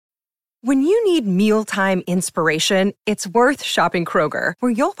When you need mealtime inspiration, it's worth shopping Kroger,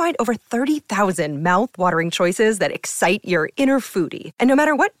 where you'll find over 30,000 mouth-watering choices that excite your inner foodie. And no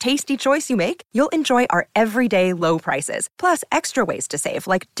matter what tasty choice you make, you'll enjoy our everyday low prices, plus extra ways to save,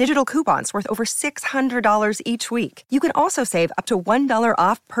 like digital coupons worth over $600 each week. You can also save up to $1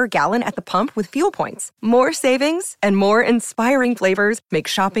 off per gallon at the pump with fuel points. More savings and more inspiring flavors make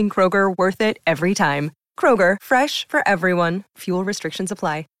shopping Kroger worth it every time. Kroger, fresh for everyone. Fuel restrictions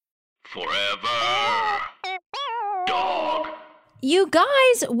apply. Forever Dog. You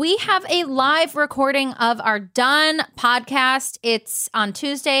guys, we have a live recording of our Done podcast. It's on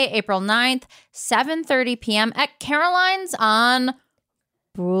Tuesday, April 9th, 7:30 p.m. at Caroline's on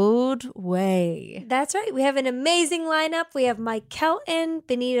Broadway. That's right. We have an amazing lineup. We have Mike Kelton,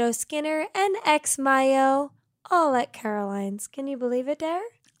 Benito Skinner, and Ex Mayo, all at Caroline's. Can you believe it, Dare?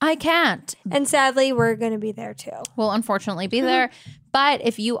 I can't. And sadly, we're going to be there too. We'll unfortunately be there. But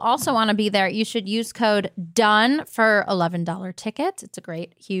if you also want to be there, you should use code DONE for $11 tickets. It's a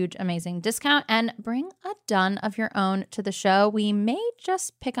great, huge, amazing discount. And bring a Done of your own to the show. We may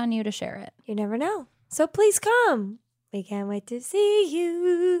just pick on you to share it. You never know. So please come. We can't wait to see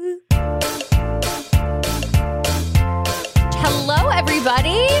you. Hello,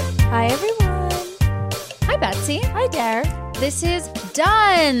 everybody. Hi, everyone. Hi, Betsy. Hi, Dare. This is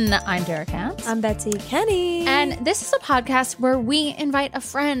Done. I'm Derek Hans. I'm Betsy Kenny. And this is a podcast where we invite a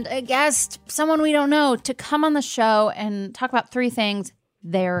friend, a guest, someone we don't know to come on the show and talk about 3 things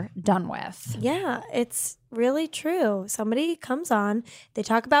they're done with. Yeah, it's really true. Somebody comes on, they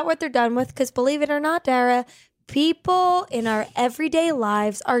talk about what they're done with, because believe it or not, Dara, people in our everyday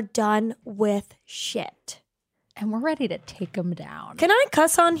lives are done with shit. And we're ready to take them down. Can I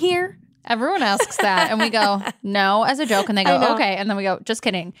cuss on here? Everyone asks that, and we go, no, as a joke, and they go, okay, and then we go, just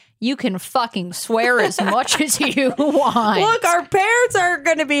kidding. You can fucking swear as much as you want. Look, our parents aren't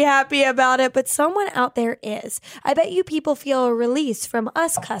going to be happy about it, but someone out there is. I bet you people feel a release from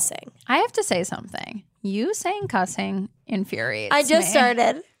us cussing. I have to say something. You saying cussing infuriates I just me.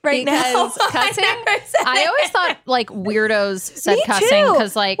 started right now. Because cussing, I always thought like weirdos said Me cussing too.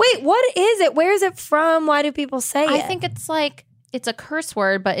 because like. Wait, what is it? Where is it from? Why do people say it? I think it's like, it's a curse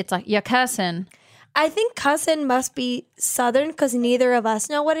word, but it's like, you're cussing. I think cussin' must be Southern because neither of us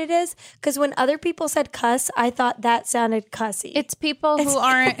know what it is. Because when other people said cuss, I thought that sounded cussy. It's people who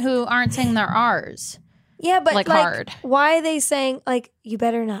aren't saying their R's. Yeah, but like hard. Why are they saying like you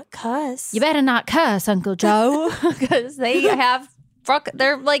better not cuss? You better not cuss, Uncle Joe, because they have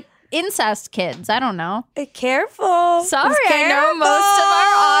they're like incest kids. I don't know. Careful. Sorry, I know most of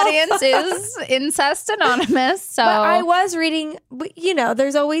our audience is incest anonymous. So but I was reading. You know,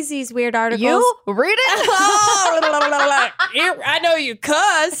 there's always these weird articles. You read it? I know you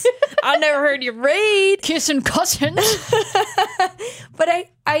cuss. I never heard you read. Kissing cousins. But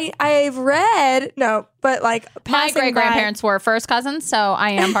I've read like my great grandparents were first cousins, so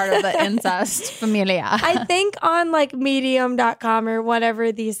I am part of the incest familia. I think on like medium.com or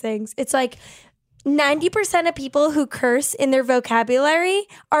whatever these things, it's like 90% of people who curse in their vocabulary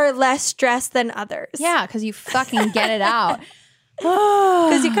are less stressed than others. Yeah, because you fucking get it out.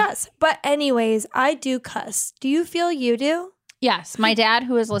 Because you cuss. But anyways, I do cuss. Do you feel you do? Yes. My dad,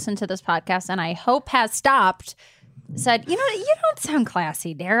 who has listened to this podcast and I hope has stopped, said, you don't sound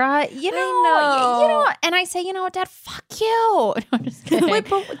classy, Dara. You know. And I say, you know what, Dad, fuck you. No, I'm just kidding. Wait,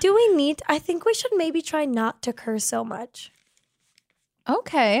 but do we need, I think we should maybe try not to curse so much.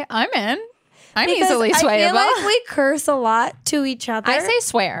 Okay, I'm in. I'm because easily swayable. I feel like we curse a lot to each other. I say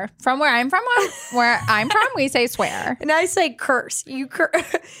swear. From where I'm from, we say swear. And I say curse. You curse.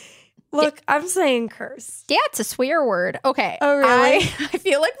 Look, I'm saying curse. Yeah, it's a swear word. Okay. Oh, really? I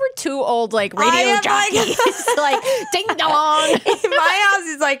feel like we're two old, like, radio jockeys. Like, ding dong. In my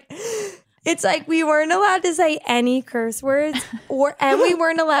house, it's like we weren't allowed to say any curse words, and we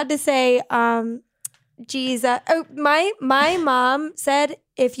weren't allowed to say, Jesus. Oh, my mom said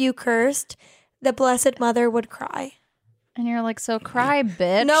if you cursed, the Blessed Mother would cry. And you're like, so cry,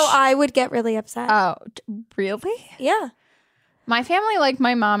 bitch. No, I would get really upset. Oh, really? Yeah. My family, like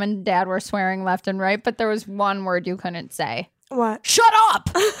my mom and dad, were swearing left and right, but there was one word you couldn't say. What? Shut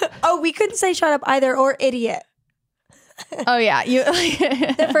up! Oh, we couldn't say shut up either, or idiot. Oh, yeah.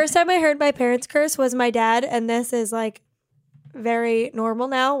 The first time I heard my parents curse was my dad, and this is like very normal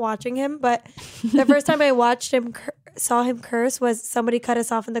now watching him, but the first time I watched him, saw him curse was somebody cut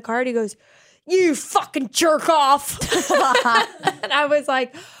us off in the car, and he goes, "You fucking jerk off." And I was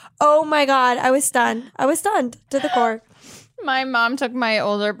like, oh my God, I was stunned to the core. My mom took my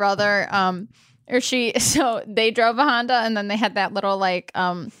older brother, so they drove a Honda, and then they had that little like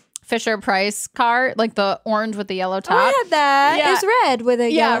Fisher Price car, like the orange with the yellow top. Oh, I had that. Yeah. It was red with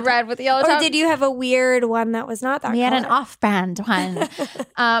a yellow top. red with the yellow Or top. did you have a weird one that was not that We had an color? off-brand one.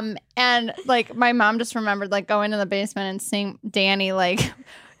 And like my mom just remembered like going to the basement and seeing Danny like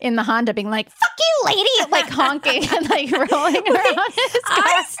in the Honda being like, fuck you, lady, like honking and like rolling around his car.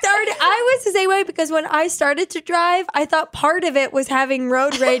 I was the same way because when I started to drive, I thought part of it was having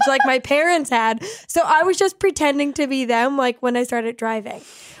road rage like my parents had. So I was just pretending to be them like when I started driving.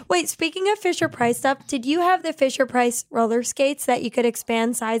 Wait, speaking of Fisher Price stuff, did you have the Fisher Price roller skates that you could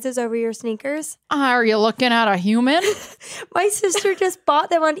expand sizes over your sneakers? Are you looking at a human? My sister just bought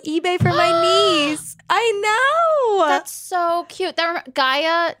them on eBay for my niece. I know. That's so cute.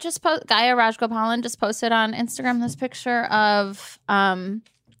 Gaia Rajgopalan just posted on Instagram this picture of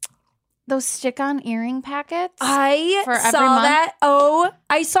those stick-on earring packets. I for saw every month. that. Oh,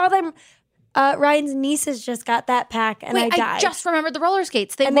 I saw them. Ryan's nieces just got that pack, and Wait, I died. I just remembered the roller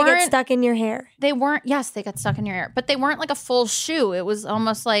skates. They they weren't. get stuck in your hair. They weren't. Yes, they got stuck in your hair, but they weren't like a full shoe. It was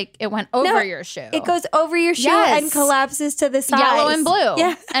almost like it went over your shoe. It goes over your shoe Yes. and collapses to the side. yellow and blue,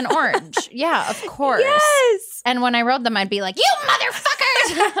 Yeah. and orange. Yeah, of course. Yes. And when I rode them, I'd be like, "You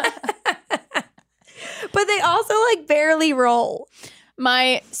motherfuckers!" But they also like barely roll.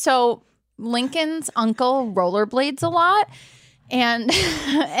 So Lincoln's uncle rollerblades a lot, and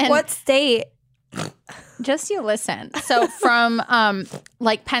What state? just you listen. So from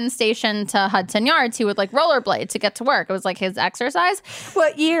like Penn Station to Hudson Yards, he would like rollerblade to get to work. It was like his exercise.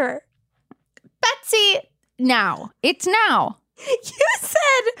 What year? Betsy, it's now. You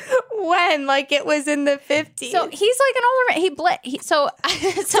said when? Like it was in the 50s. So he's like an older man.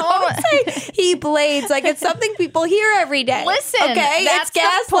 Don't say he blades like it's something people hear every day. Listen, okay, that's it's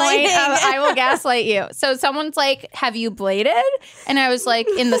gaslighting. the point of I will gaslight you. So someone's like, "Have you bladed?" And I was like,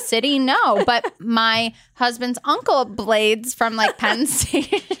 "In the city, no." But my husband's uncle blades from like Penn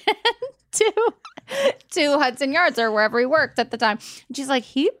Station to Hudson Yards or wherever he worked at the time. And she's like,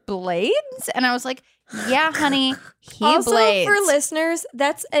 "He blades?" And I was like, "Yeah, honey, he Also, blades." for listeners,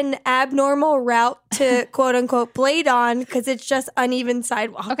 that's an abnormal route to quote unquote blade on because it's just uneven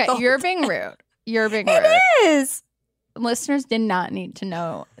sidewalk. Okay, the you're whole being time. rude. You're being rude. It is. Listeners did not need to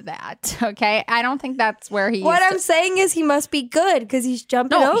know that. Okay, I don't think that's where he. What used I'm to- saying is he must be good because he's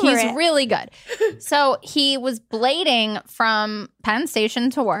jumping No, over he's it. really good. So he was blading from Penn Station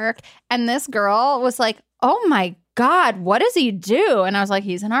to work, and this girl was like, "Oh my God, what does he do?" And I was like,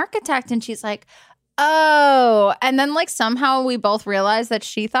 "He's an architect." And she's like, "Oh." And then like somehow we both realized that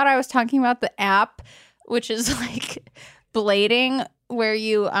she thought I was talking about the app, which is like blading, where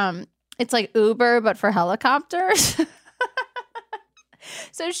you it's like Uber but for helicopters.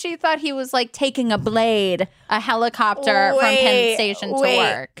 So she thought he was like taking a helicopter from Penn Station to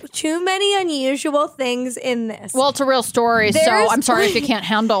work. Too many unusual things in this. Well, it's a real story, so There's- I'm sorry if you can't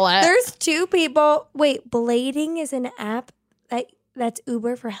handle it. There's two people. Wait, blading is an app that's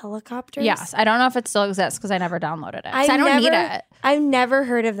Uber for helicopters? Yes, I don't know if it still exists because I never downloaded it. 'Cause I've I don't need never- it. I've never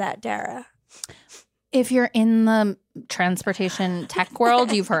heard of that, Dara. If you're in the transportation tech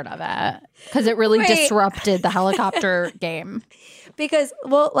world, you've heard of it because it really Wait. disrupted the helicopter game. Because,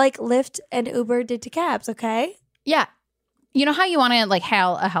 well, like Lyft and Uber did to cabs, okay? Yeah. You know how you want to like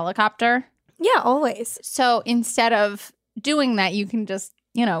hail a helicopter? Yeah, always. So instead of doing that, you can just,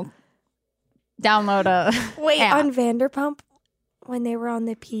 download a Wait, app. on Vanderpump, when they were on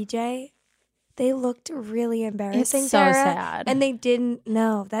the PJ, they looked really embarrassing, It's so Dara, sad. And they didn't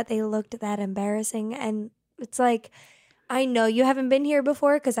know that they looked that embarrassing. And it's like, I know you haven't been here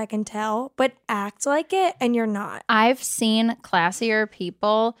before because I can tell, but act like it and you're not. I've seen classier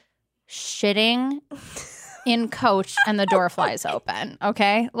people shitting in coach and the door flies open.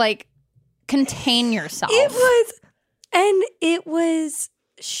 Okay. Like, contain yourself. It was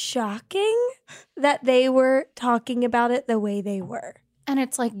shocking that they were talking about it the way they were. And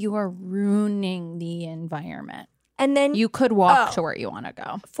it's like you are ruining the environment. And then You could walk to where you want to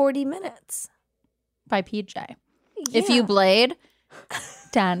go 40 minutes. by PJ. If Yeah. you blade,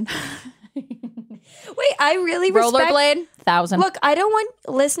 10. Wait, I really respect. Rollerblade, 1,000. Look, I don't want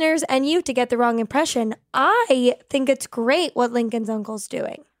listeners and you to get the wrong impression. I think it's great what Lincoln's uncle's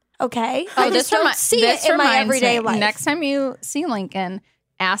doing. Okay, I just don't see it in my reminds everyday me, life. Next time you see Lincoln,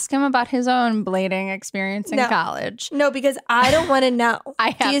 ask him about his own blading experience in No. college. No, because I don't want to know.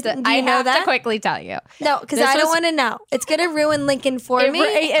 I have do you, to. Do I you know have that? to quickly tell you. No, because This I don't was- want to know. It's gonna ruin Lincoln for It, me.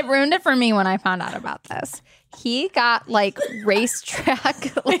 it ruined it for me when I found out about this. He got like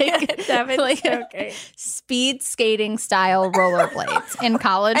racetrack, like speed skating style rollerblades in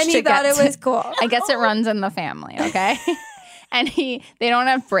college. And he to thought get it was to- cool. I guess it runs in the family. Okay. and they don't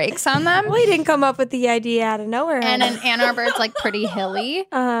have brakes on them. Well, he didn't come up with the idea out of nowhere. And in Ann Arbor, it's like pretty hilly.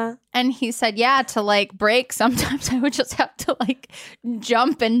 Uh-huh. And he said, yeah, to like brake, sometimes I would just have to like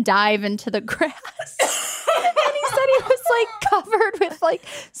jump and dive into the grass. And he said he was like covered with like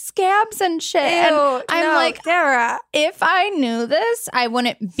scabs and shit. And Ew, I'm no, like, Sarah. if I knew this, I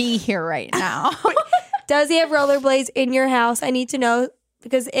wouldn't be here right now. Does he have rollerblades in your house? I need to know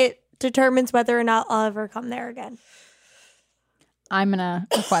because it determines whether or not I'll ever come there again. I'm going to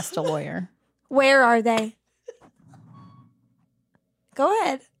request a lawyer. Where are they? Go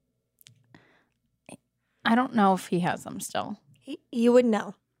ahead. I don't know if he has them still. You would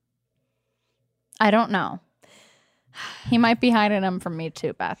know. I don't know. He might be hiding them from me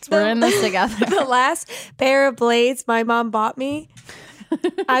too, Beth. We're in this together. The last pair of blades my mom bought me,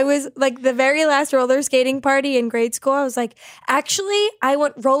 I was like the very last roller skating party in grade school. I was like, actually, I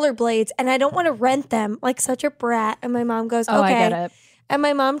want rollerblades and I don't want to rent them, like such a brat. And my mom goes, Oh, okay. I get it. And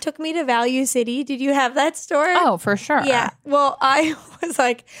my mom took me to Value City. Did you have that store? Oh, for sure. Yeah. Well, I was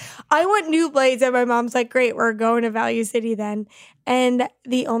like, I want new blades. And my mom's like, great, we're going to Value City then. And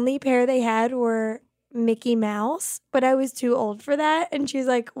the only pair they had were Mickey Mouse, but I was too old for that. And she's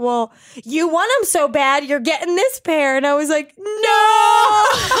like, well, you want them so bad, you're getting this pair. And I was like,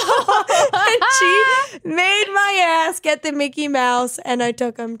 no. And she made my ass get the Mickey Mouse, and I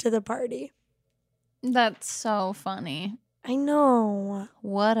took them to the party. That's so funny. I know.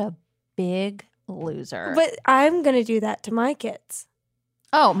 What a big loser. But I'm going to do that to my kids.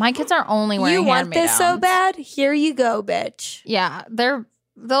 Oh, my kids are only wearing You want this so hand-me-downs. bad? Here you go, bitch. Yeah,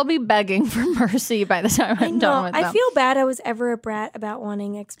 they'll be begging for mercy by the time I'm done with them. I feel bad I was ever a brat about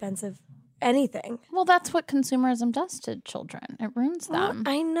wanting expensive anything. Well, that's what consumerism does to children. It ruins them.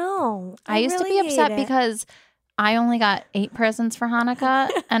 I know. I used to really be upset hate it. because I only got 8 presents for Hanukkah,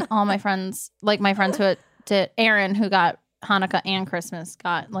 and all my friends, like my friends who did, Aaron, who got Hanukkah and Christmas,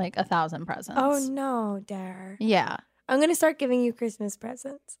 got like 1,000 presents. Oh no, Dar. Yeah. I'm gonna start giving you Christmas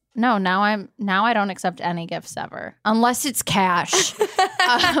presents. No, now I don't accept any gifts ever unless it's cash.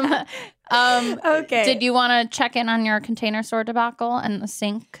 Okay. Did you want to check in on your Container Store debacle and the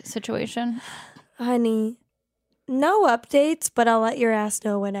sink situation? Honey, no updates, but I'll let your ass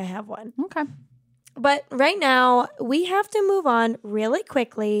know when I have one. Okay. But right now, we have to move on really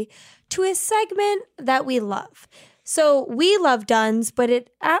quickly to a segment that we love. So we love duns, but it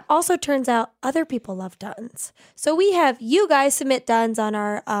also turns out other people love duns. So we have you guys submit duns on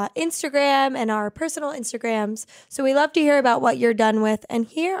our Instagram and our personal Instagrams. So we love to hear about what you're done with. And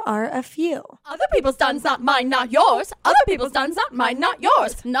here are a few. Other people's duns, not mine, not yours. Other people's duns, not mine, not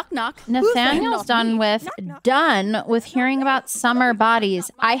yours. Knock, knock. Nathaniel's done with hearing about summer bodies.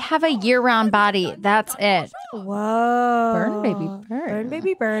 I have a year-round body. That's it. Whoa. Burn, baby, burn. Burn,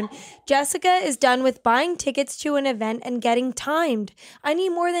 baby, burn. Jessica is done with buying tickets to an event and getting timed. I need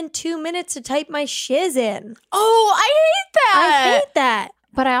more than 2 minutes to type my shiz in. Oh, I hate that. I hate that.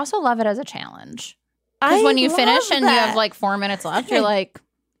 But I also love it as a challenge. Because when you finish and you have like 4 minutes left, you're like,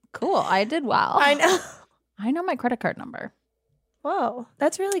 cool, I did well. I know. I know my credit card number. Whoa,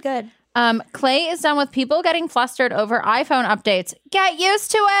 that's really good. Clay is done with people getting flustered over iPhone updates. Get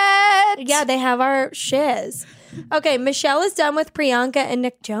used to it. Yeah, they have our shiz. Okay, Michelle is done with Priyanka and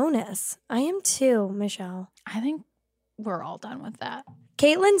Nick Jonas. I am too, Michelle. I think we're all done with that.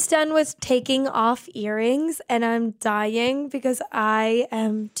 Caitlin's done with taking off earrings, and I'm dying because I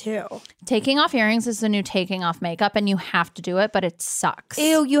am too. Taking off earrings is the new taking off makeup, and you have to do it, but it sucks.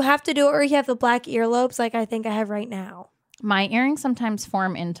 Ew, you have to do it or you have the black earlobes like I think I have right now. My earrings sometimes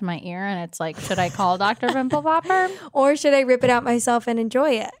form into my ear, and it's like, should I call Dr. Pimple Popper? Or should I rip it out myself and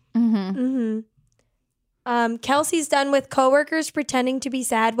enjoy it? Mm-hmm. Kelsey's done with coworkers pretending to be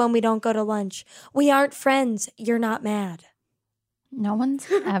sad when we don't go to lunch. We aren't friends. You're not mad. No one's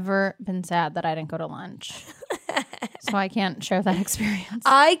ever been sad that I didn't go to lunch. So I can't share that experience.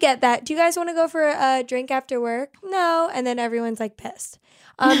 I get that. Do you guys want to go for a drink after work? No. And then everyone's like pissed.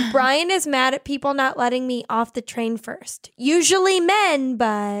 Brian is mad at people not letting me off the train first. Usually men,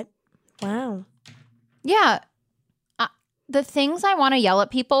 but wow. Yeah. The things I want to yell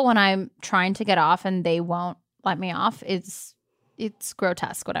at people when I'm trying to get off and they won't let me off it's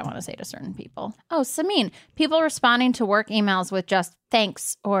grotesque what I want to say to certain people. Oh, Samin, people responding to work emails with just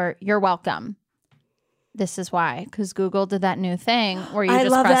thanks or you're welcome. This is why, because Google did that new thing where you I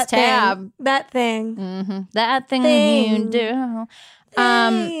just love press tab. That thing. Mm-hmm. That thing you do.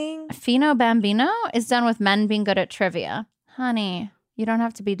 Thing. Fino Bambino is done with men being good at trivia. Honey, you don't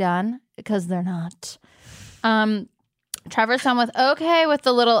have to be done because they're not. Trevor's done with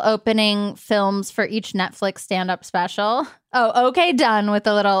the little opening films for each Netflix stand-up special. Oh, okay, done with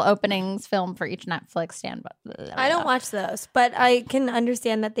the little openings film for each Netflix stand-up. I don't watch those, but I can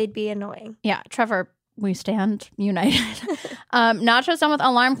understand that they'd be annoying. Yeah, Trevor, we stand united. Nacho's done with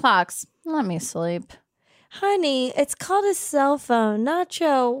alarm clocks. Let me sleep. Honey, it's called a cell phone.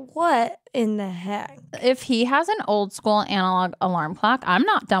 Nacho, what in the heck? If he has an old school analog alarm clock, I'm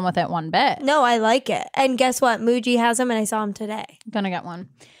not done with it one bit. No, I like it. And guess what? Muji has them and I saw him today. Gonna get one.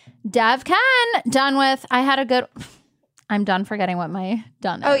 Dev Ken, done with. I'm done forgetting what my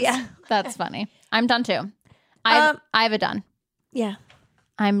done is. Oh, yeah. That's funny. I'm done too. I have a done. Yeah.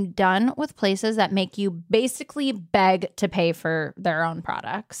 I'm done with places that make you basically beg to pay for their own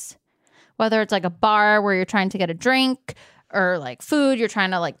products. Whether it's like a bar where you're trying to get a drink or like food, you're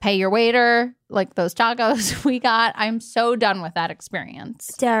trying to like pay your waiter, like those tacos we got. I'm so done with that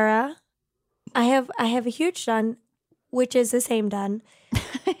experience. Dara, I have a huge done, which is the same done.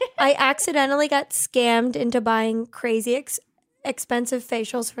 I accidentally got scammed into buying crazy expensive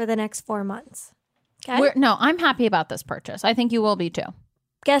facials for the next 4 months. Okay? No, I'm happy about this purchase. I think you will be too.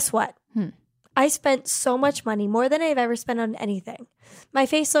 Guess what? I spent so much money, more than I've ever spent on anything. My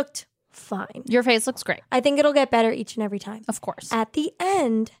face looked fine. Your face looks great. I think it'll get better each and every time. Of course. At the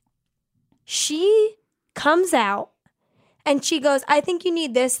end, she comes out and she goes, I think you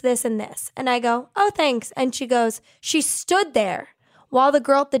need this, this, and this. And I go, oh, thanks. And she goes, she stood there while the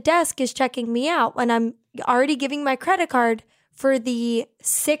girl at the desk is checking me out when I'm already giving my credit card for the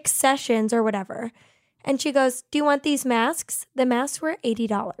 6 sessions or whatever. And she goes, do you want these masks? The masks were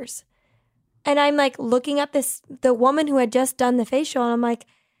 $80. And I'm like looking at the woman who had just done the facial, and I'm like,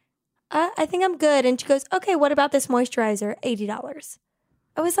 I think I'm good. And she goes, okay, what about this moisturizer? $80.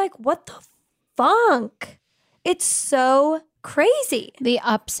 I was like, what the funk? It's so crazy. The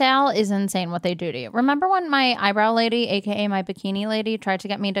upsell is insane what they do to you. Remember when my eyebrow lady, aka my bikini lady, tried to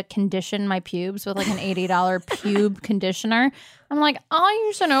get me to condition my pubes with like an $80 pube conditioner? I'm like, I'll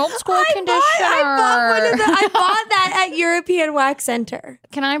use an old school conditioner. I bought that at European Wax Center.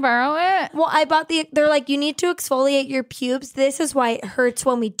 Can I borrow it? Well, I bought they're like, you need to exfoliate your pubes. This is why it hurts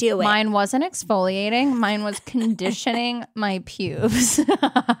when we do it. Mine wasn't exfoliating. Mine was conditioning my pubes.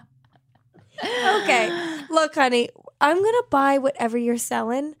 Okay. Look, honey, I'm going to buy whatever you're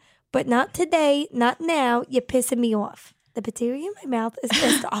selling, but not today, not now. You're pissing me off. The bacteria in my mouth is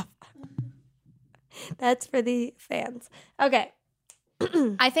pissed off. That's for the fans. Okay.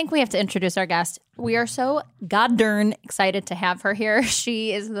 I think we have to introduce our guest. We are so goddamn excited to have her here.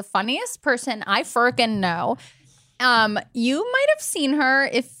 She is the funniest person I frickin' know. You might have seen her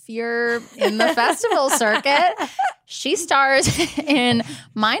if you're in the festival circuit. She stars in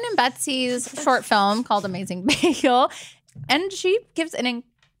mine and Betsy's short film called Amazing Bagel, and she gives an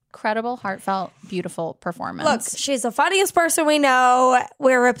incredible, heartfelt, beautiful performance. Look, she's the funniest person we know.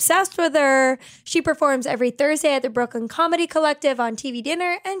 We're obsessed with her. She performs every Thursday at the Brooklyn Comedy Collective on TV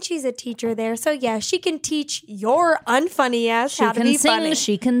Dinner, and she's a teacher there. So yeah, she can teach your unfunny ass how to be funny.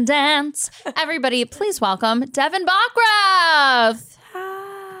 She can dance. Everybody, please welcome Devin Bachrath.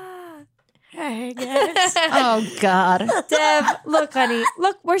 Hey, guys. Oh, God. Dev, look, honey.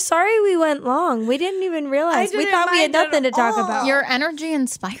 Look, we're sorry we went long. We didn't even realize. We thought we had nothing to talk about. Your energy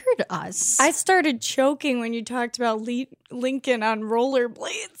inspired us. I started choking when you talked about Lincoln on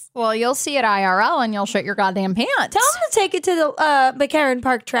rollerblades. Well, you'll see it IRL and you'll shit your goddamn pants. Tell him to take it to the McCarran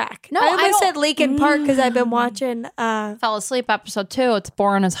Park track. No, I I almost don't- said Lincoln Park because I've been watching. Fell asleep episode 2. It's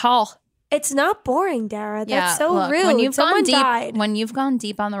boring as hell. It's not boring, Dara. That's so look, rude. When you've Someone gone deep, died. when you've gone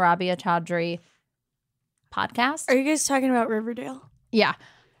deep on the Rabia Chaudhry podcast, Are you guys talking about Riverdale? yeah.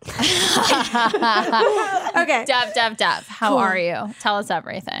 Okay. Dev, how Cool. are you? Tell us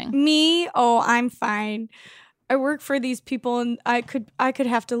everything. Me? Oh, I'm fine. I work for these people, and I could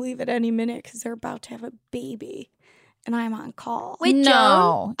have to leave at any minute because they're about to have a baby, and I'm on call. Wait,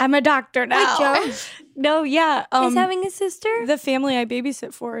 No. I'm a doctor now. Joan No, yeah. is having a sister? The family I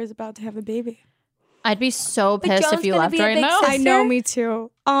babysit for is about to have a baby. I'd be so But pissed Joan's if you gonna left be a right big now. sister? I know, me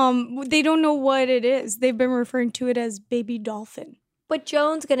too. They don't know what it is. They've been referring to it as baby dolphin. But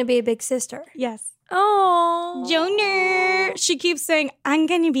Joan's going to be a big sister. Yes. Oh. Joner. She keeps saying, I'm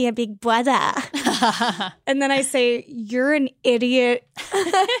going to be a big brother. And then I say, you're an idiot.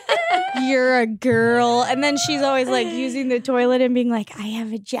 You're a girl. And then she's always like using the toilet and being like, I have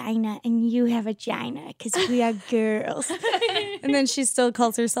vagina and you have vagina because we are girls. And then she still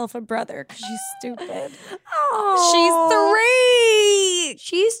calls herself a brother because she's stupid. Oh. She's 3.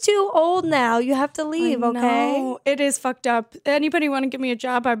 She's too old now. You have to leave, okay? No, it is fucked up. Anybody want to give me a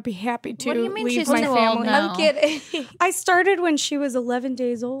job? I'd be happy to. What do you mean leave she's my too old family. now? I'm kidding. I started when she was 11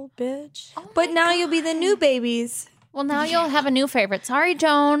 days old, bitch. But now you'll be the new babies. Well, now you'll have a new favorite. Sorry,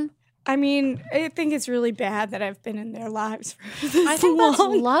 Joan. I mean, I think it's really bad that I've been in their lives for this I think that's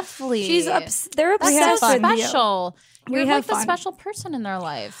long. lovely. They're That's obsessed so with you. special. We You're have like the fun. special person in their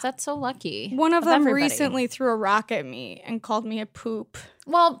life. That's so lucky. One of them everybody. recently threw a rock at me and called me a poop.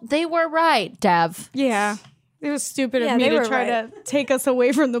 Well, they were right, Dev. Yeah. It was stupid Yeah, of me they to were try right. to take us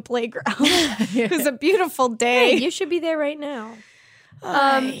away from the playground. It was a beautiful day. Hey, you should be there right now.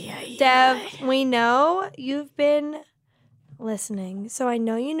 Dev, we know you've been listening, so I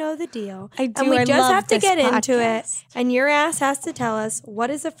know you know the deal. I do. And we I just love have to this get into it, podcast. and your ass has to tell us what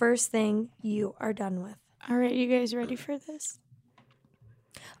is the first thing you are done with. All right, you guys ready for this?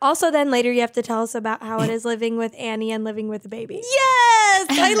 Also, then later you have to tell us about how it is living with Annie and living with a baby. Yes!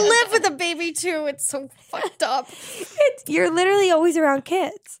 I live with a baby too. It's so fucked up. You're literally always around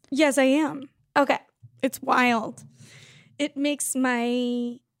kids. Yes, I am. Okay. It's wild. It makes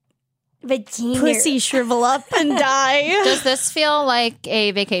my Vagina. pussy shrivel up and die. Does this feel like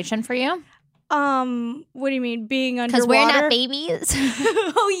a vacation for you? What do you mean, being Because underwater? we're not babies.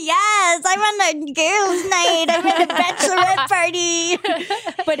 Oh yes, I'm on a girls' night. I'm at a bachelorette party.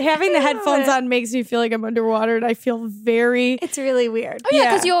 But having the headphones on makes me feel like I'm underwater, and I feel very It's really weird. Oh, yeah,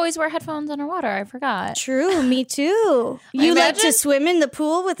 Yeah. because you always wear headphones underwater. I forgot. true. Me too. You like Imagine- to swim in the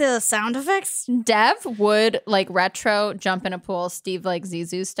pool with the sound effects? Dev would like retro jump in a pool, Steve like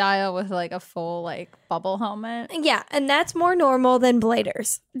Zissou style with like a full like bubble helmet. Yeah, and that's more normal than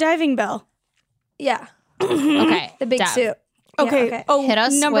bladers. Diving bell. Yeah, Okay. the big Dev, suit. Okay. Yeah, okay. Oh, Hit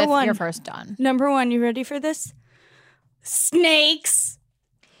us number with one. your first done. Number one. You ready for this? Snakes.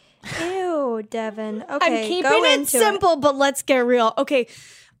 Ew, Devin. Okay, I'm keeping go it into simple, but let's get real. Okay.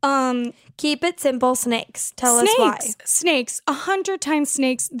 Keep it simple. Snakes. Tell us why. Snakes. 100 times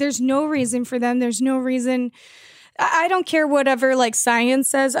snakes. There's no reason for them. There's no reason. I don't care whatever like science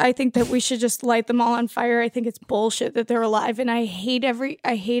says. I think that we should just light them all on fire. I think it's bullshit that they're alive, and I hate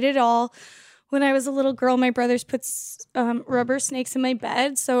it all. When I was a little girl, my brothers put rubber snakes in my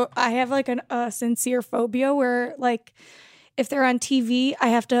bed, so I have like a sincere phobia where like if they're on TV, I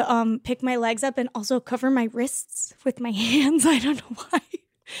have to pick my legs up and also cover my wrists with my hands. I don't know why.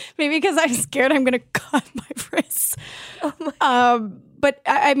 Maybe because I'm scared I'm gonna cut my wrists. But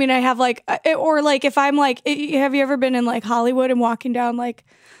I mean, I have like, or like if I'm like, have you ever been in like Hollywood and walking down like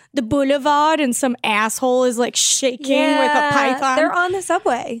the boulevard and some asshole is like shaking with a python? They're on the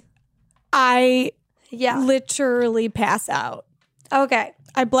subway. I Yeah. literally pass out. Okay.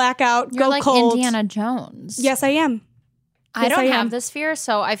 I black out, You're go like cold. Indiana Jones. Yes, I am. I Yes, don't I have am. this fear,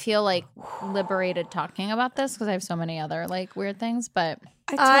 so I feel like liberated talking about this because I have so many other like weird things. But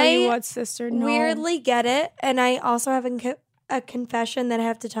I tell you I what, sister. No. Weirdly get it, and I also have a confession that I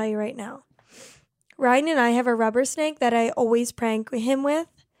have to tell you right now. Ryan and I have a rubber snake that I always prank him with.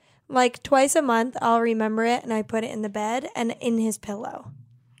 Like twice a month, I'll remember it, and I put it in the bed and in his pillow.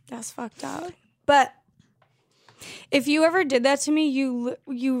 That's fucked up. But If you ever did that to me, you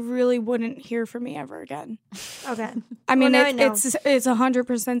really wouldn't hear from me ever again. okay, I mean, now I know. it's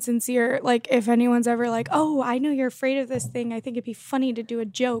 100% sincere. Like, if anyone's ever like, "Oh, I know you're afraid of this thing. I think it'd be funny to do a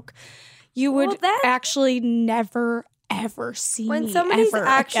joke," you would Well, that- actually never ever see when me somebody's ever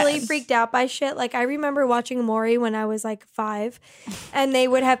actually again. freaked out by shit, like I remember watching Maury when I was like 5, and they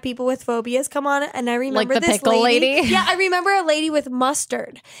would have people with phobias come on, and I remember the this pickle lady? Yeah, I remember a lady with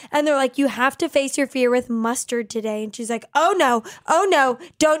mustard, and they're like, "You have to face your fear with mustard today," and she's like, "Oh no,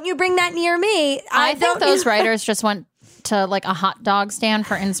 don't you bring that near me." I think don't those writers just went to like a hot dog stand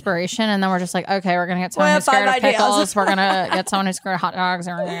for inspiration, and then we're just like, okay, we're gonna get someone We who's have scared of 5 ideas. pickles. We're gonna get someone who's scared of hot dogs,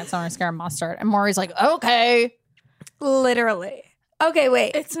 and we're gonna get someone who's scared of mustard. And Maury's like, okay. Literally. Okay,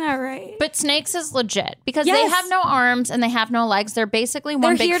 wait. It's not right. But snakes is legit because they Yes. have no arms and they have no legs. They're basically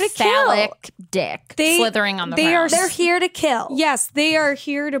one They're here big to kill. phallic dick They- slithering on the they ground. They're here to kill. Yes, they are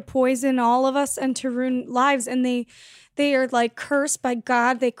here to poison all of us and to ruin lives, and they are like cursed by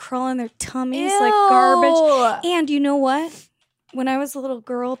God. They crawl in their tummies like garbage. And you know what? When I was a little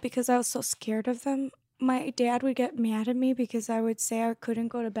girl, because I was so scared of them, my dad would get mad at me because I would say I couldn't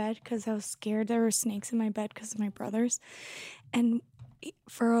go to bed because I was scared there were snakes in my bed because of my brothers. And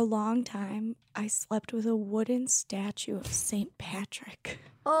for a long time, I slept with a wooden statue of St. Patrick.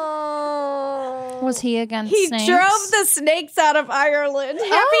 Oh. Was he against He snakes? drove the snakes out of Ireland. Happy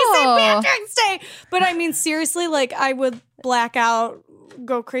Oh. St. Patrick's Day. But I mean, seriously, like I would black out,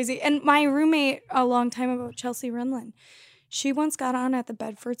 go crazy. And my roommate a long time ago, Chelsea Renlin, she once got on at the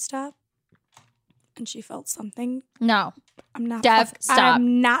Bedford stop and she felt something. No. I'm not Dev, stop.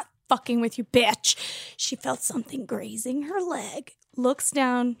 I'm not fucking with you, bitch. She felt something grazing her leg. Looks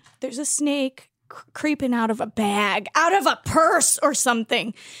down. There's a snake creeping out of a bag, out of a purse or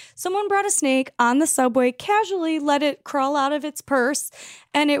something. Someone brought a snake on the subway, casually let it crawl out of its purse,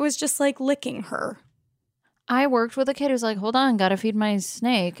 and it was just like licking her. I worked with a kid who's like, hold on, gotta feed my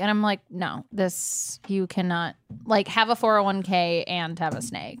snake. And I'm like, no, you cannot like have a 401k and have a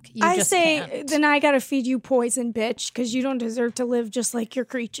snake. You just can't. Then I gotta feed you poison, bitch, because you don't deserve to live just like your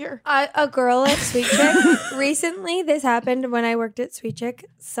creature. A girl at Sweet Chick, recently, this happened when I worked at Sweet Chick.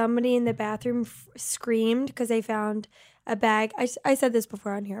 Somebody in the bathroom screamed because they found a bag. I said this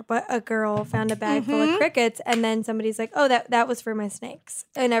before on here, but a girl found a bag full of crickets, and then somebody's like, oh, that was for my snakes.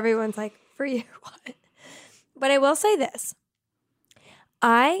 And everyone's like, for you, what? But I will say this.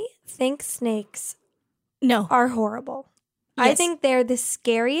 I think snakes are horrible. Yes. I think they're the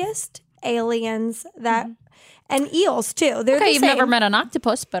scariest aliens that, and eels too. They're Okay, the you've same. never met an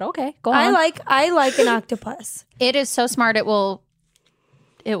octopus, but okay, go on. I like an octopus. It is so smart. It will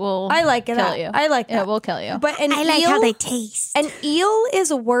I like it. kill you. I like that. It will kill you. But an I like eel, how they taste. An eel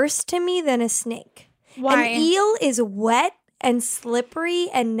is worse to me than a snake. Why? An eel is wet and slippery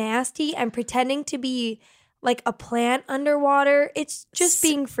and nasty and pretending to be like a plant underwater. It's just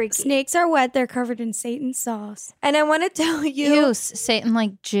being freaky. Snakes are wet. They're covered in Satan sauce. And I want to tell you, Ew, Satan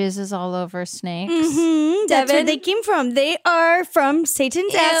like jizzes all over snakes. That's where Devin? they came from. They are from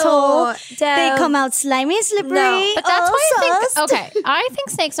Satan's Ew, asshole. Dev. They come out slimy and slippery. No, But that's why I sauced. think I think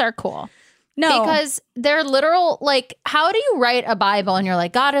snakes are cool. No. Because they're literal, like, how do you write a Bible and you're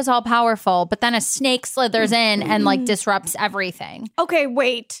like, God is all powerful, but then a snake slithers in and like disrupts everything? Okay,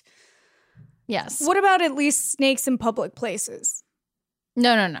 wait. Yes. What about at least snakes in public places?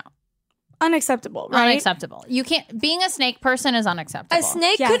 No. Unacceptable, right? Unacceptable. You can't, being a snake person is unacceptable. a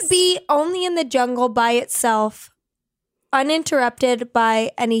snake Yes. could be only in the jungle by itself, uninterrupted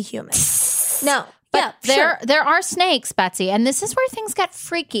by any human. No. But yeah, there are snakes, Betsy, and this is where things get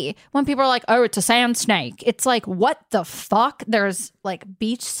freaky. When people are like, oh, it's a sand snake. It's like, what the fuck? There's like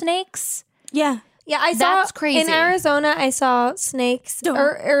beach snakes. Yeah. Yeah, I That's saw crazy. in Arizona. I saw snakes,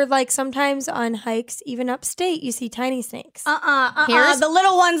 or like sometimes on hikes, even upstate, you see tiny snakes. Here's- The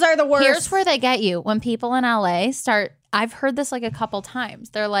little ones are the worst. Here's where they get you. When people in LA start, I've heard this like a couple times.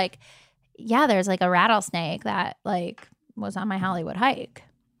 They're like, yeah, there's like a rattlesnake that like was on my Hollywood hike.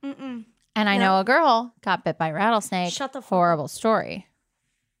 And I know a girl got bit by a rattlesnake. Shut the fuck Horrible story.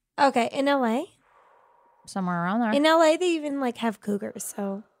 Okay, in LA, Somewhere around there. in LA, they even like have cougars.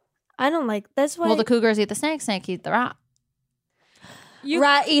 So I don't like. That's why Well, the cougars eat the snake eat the rat.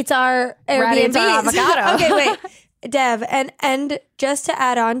 rat eats our Rat eats our Airbnbs. avocado. Okay, wait, Dev, and just to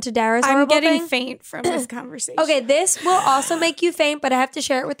add on to Dara's I'm horrible getting thing. faint from this conversation. Okay, this will also make you faint, but I have to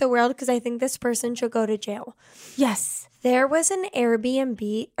share it with the world because I think this person should go to jail. Yes. There was an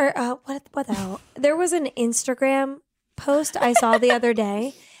Airbnb, or what the hell? There was an Instagram post I saw the other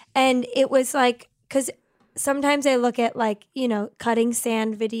day, and it was like, because sometimes I look at like, cutting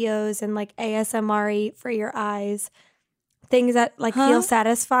sand videos and like ASMR for your eyes, things that like feel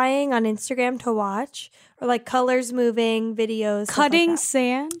satisfying on Instagram to watch, or like colors moving videos. stuff like Cutting that.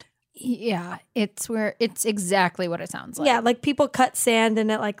 sand? Yeah, it's exactly what it sounds like. Yeah, like people cut sand and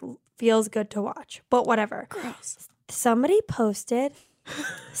it like feels good to watch, but whatever. Gross. Somebody posted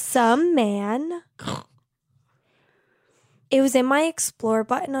some man. It was in my explore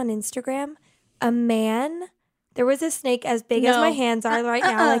button on Instagram. A man, there was a snake as big as my hands are right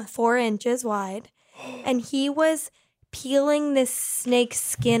now, like 4 inches wide. And he was peeling this snake's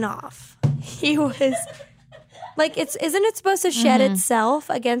skin off. He was like, isn't it supposed to shed itself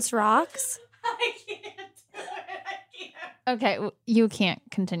against rocks? I can't do it. Okay, you can't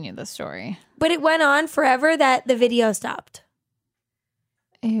continue the story. But it went on forever that the video stopped.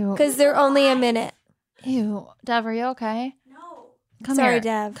 Ew. Because they're only a minute. Ew. Dev, are you okay? No. Come Sorry, here.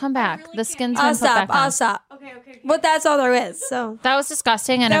 Dev. Come back. really The can't. skin's I'll been put back stop. on. I'll stop. Okay. But that's all there is. So, That was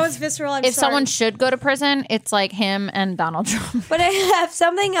disgusting. And That if, was visceral. I'm if sorry. someone should go to prison, it's like him and Donald Trump. but I have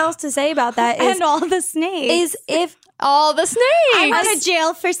something else to say about that. and all the snakes. Is if All the snakes. I want a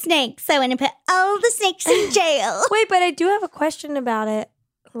jail for snakes. I want to put all the snakes in jail. wait, but I do have a question about it.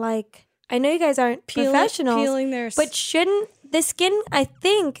 Like, I know you guys aren't professionals, Peeling their but shouldn't the skin? I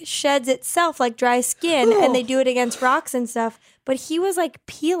think sheds itself like dry skin, and they do it against rocks and stuff. But he was like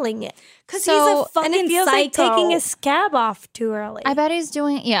peeling it because So- he's a fucking and it feels psycho. like taking a scab off too early. I bet he's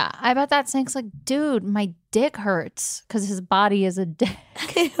doing, I bet that snake's like, dude, my dick hurts because his body is a dick.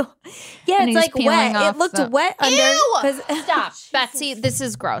 yeah, And it's he's like peeling wet. off It looked the- wet under. Ew! 'cause- Stop. Betsy, this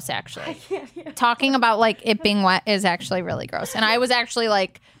is gross, actually. Talking about like it being wet is actually really gross. And I was actually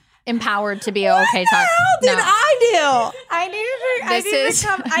like, empowered to be okay talk. Did I do? I need This to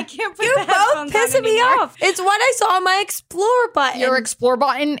come. I can't put You're the headphones both on pissing me anymore. off. It's what I saw on my explore button. Your explore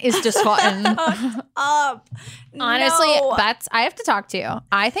button is just button. Up. Honestly, No. Bets, I have to talk to you.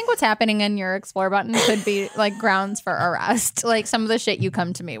 I think what's happening in your explore button could be like grounds for arrest. Like some of the shit you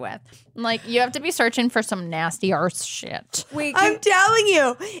come to me with. Like you have to be searching for some nasty arse shit. I'm telling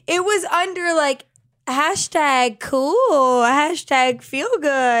you, it was under like hashtag cool, hashtag feel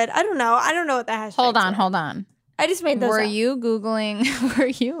good. I don't know what the hashtag. Hold on. I just made those Were up. were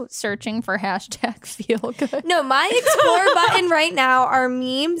you searching for hashtag feel good? No, my explore button right now are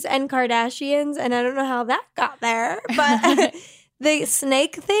memes and Kardashians, and I don't know how that got there. But the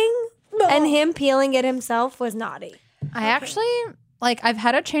snake thing and him peeling it himself was naughty. I actually, like, I've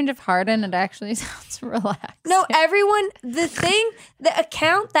had a change of heart and it actually sounds relaxing. No, everyone, the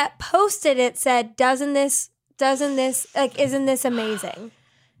account that posted it said, isn't this amazing?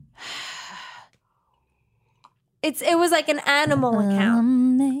 It was like an animal account.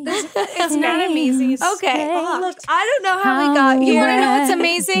 It's not amazing. It's Okay. Look, I don't know how we got You here. want to know what's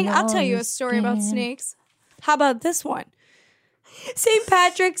amazing? I'll tell you a story about snakes. How about this one? St.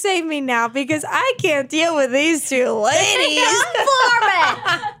 Patrick, save me now because I can't deal with these two ladies.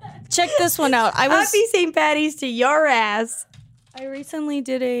 Check this one out. Happy St. Patty's to your ass. I recently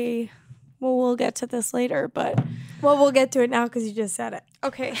did we'll get to this later, but Well, we'll get to it now because you just said it.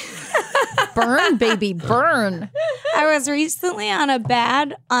 okay. Burn, baby, burn. I was recently on a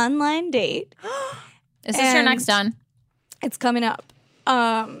bad online date. Is this your next done? It's coming up.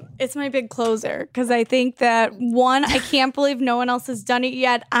 It's my big closer because I think that one, I can't believe no one else has done it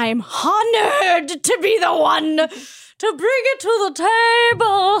yet. I'm honored to be the one to bring it to the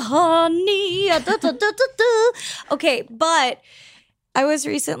table, honey. Okay, but I was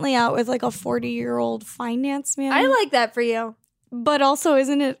recently out with like a 40-year-old finance man. I like that for you. But also,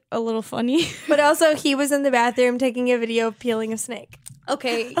 isn't it a little funny? But also, he was in the bathroom taking a video of peeling a snake.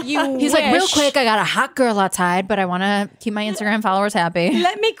 Okay, you He's like, real wish. quick, I got a hot girl outside, but I want to keep my Instagram followers happy.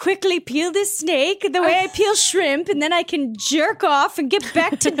 Let me quickly peel this snake the way I peel shrimp, and then I can jerk off and get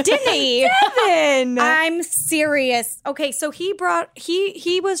back to dinner. Kevin! I'm serious. Okay, so he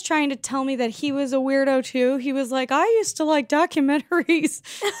was trying to tell me that he was a weirdo too. He was like, I used to like documentaries.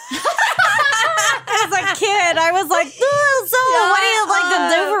 As a kid, I was like, so what do you like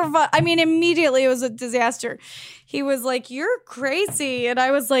to do for fun? I mean, immediately it was a disaster. He was like, you're crazy. And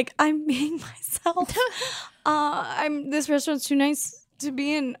I was like, I'm being myself. This restaurant's too nice to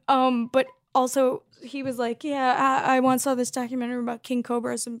be in. But also he was like, yeah, I once saw this documentary about king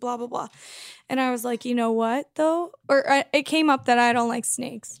cobras and blah, blah, blah. And I was like, you know what, though? It came up that I don't like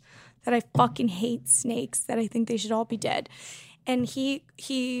snakes, that I fucking hate snakes, that I think they should all be dead. And he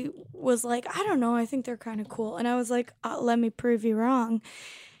was like, I don't know, I think they're kind of cool. And I was like, let me prove you wrong.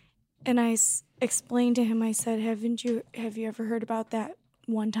 And I explained to him, I said, have you ever heard about that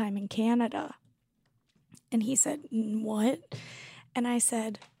one time in Canada? And he said, what? And I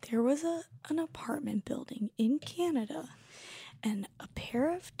said, there was an apartment building in Canada, and a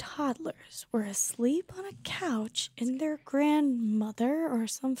pair of toddlers were asleep on a couch in their grandmother or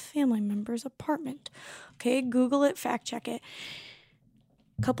some family member's apartment. Okay, Google it, fact check it.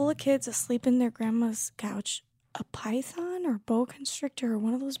 A couple of kids asleep in their grandma's couch. A python or boa constrictor or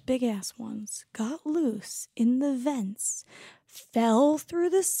one of those big-ass ones got loose in the vents, fell through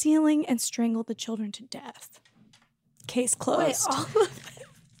the ceiling, and strangled the children to death. Case closed. Wait,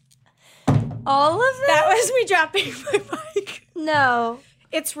 all of it? That was me dropping my mic. No.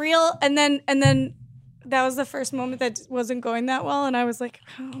 It's real. And then that was the first moment that wasn't going that well. And I was like,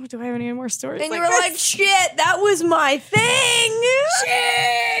 oh, do I have any more stories? And you were like, shit, that was my thing.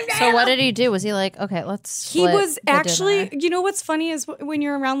 Shit. So what did he do? Was he like, okay, let's He split was the actually, dinner? you know what's funny is when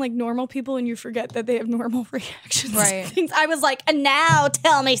you're around like normal people and you forget that they have normal reactions Right. to things. I was like, and now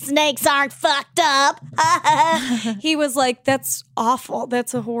tell me snakes aren't fucked up. He was like, that's awful.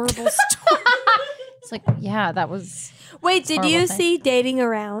 That's a horrible story. It's like, yeah, that was Wait, did you Horrible thing. see Dating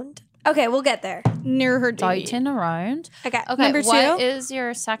Around? Okay, we'll get there. Near her date. dating around. Okay. Okay, Number what two? is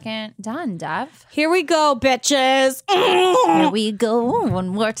your second done, Dev? Here we go, bitches. Here we go one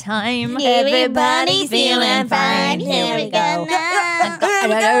more time. Everybody feeling fine. Here we go. Get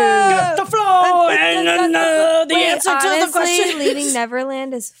the flow and the Wait, answer to the honestly, question. Leaving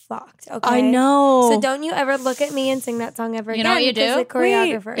Neverland is fucked. Okay, I know. So don't you ever look at me and sing that song ever You again. know what you because do? The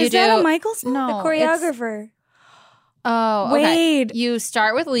choreographer. Is You that do- a Michael song? No, the it's- choreographer. Oh, okay. Wade. You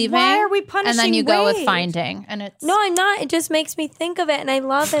start with leaving. Why are we And then punishing you go with Wade? finding, and it's No, I'm not. It just makes me think of it, and I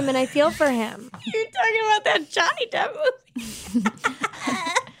love him, and I feel for him. You're talking about that Johnny Depp movie.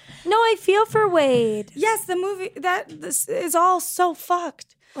 No, I feel for Wade. Yes, the movie this is all so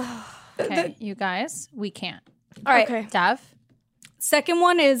fucked. Okay, you guys, we can't. All right. Okay. Dev? Second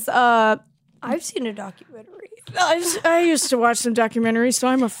one is I've seen a documentary. I used to watch some documentaries, so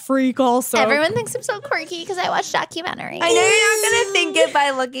I'm a freak also. Everyone thinks I'm so quirky because I watch documentaries. I know you're not going to think it by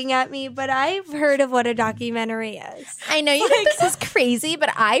looking at me, but I've heard of what a documentary is. I know you think this is crazy, but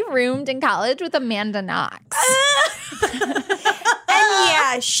I roomed in college with Amanda Knox. And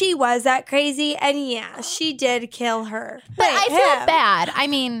yeah, she was that crazy. And yeah, she did kill her. But I feel bad. I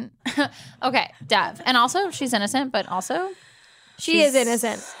mean, okay, Dev. And also, she's innocent, but also... She is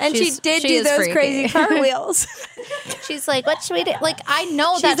innocent. And she did she do is those freaky. crazy cartwheels. She's like, what should we do? Like, I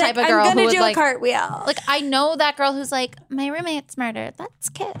know She's that like, type of girl I'm who going would to do like... a cartwheel. Like, I know that girl who's like, my roommate's murdered. Let's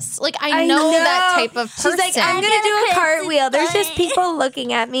kiss. Like, I know that type of person. She's like, I'm going to do a cartwheel. There's just people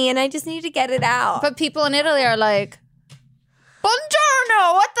looking at me and I just need to get it out. But people in Italy are like,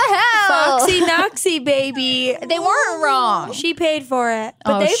 buongiorno, what the hell? Foxy Noxy, baby. They weren't wrong. She paid for it.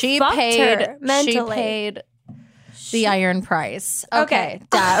 But they she fucked paid. her mentally. She paid the iron price. Okay,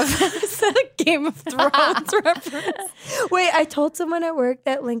 Dev. Is that a Game of Thrones reference? Wait, I told someone at work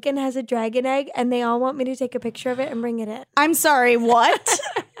that Lincoln has a dragon egg and they all want me to take a picture of it and bring it in. I'm sorry, what?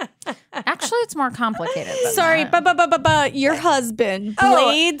 Actually, it's more complicated than Sorry, that. your husband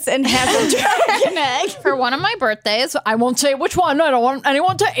blades and has a dragon egg. For one of my birthdays, I won't say which one. I don't want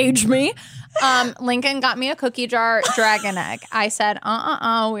anyone to age me. Lincoln got me a cookie jar dragon egg. I said,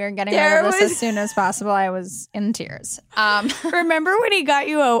 we are getting rid of this as soon as possible. I was in tears. Remember when he got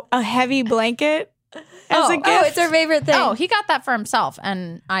you a heavy blanket as a gift? Oh, it's our favorite thing. Oh, he got that for himself,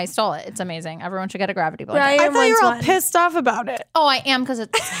 and I stole it. It's amazing. Everyone should get a gravity blanket. Ryan I thought you were all wants one. pissed off about it. Oh, I am because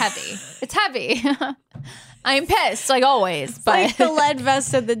it's heavy. It's heavy. I'm pissed, like always. But Like the lead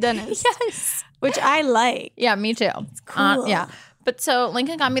vest at the dentist. yes, Which I like. yeah, me too. It's cool. Yeah. But so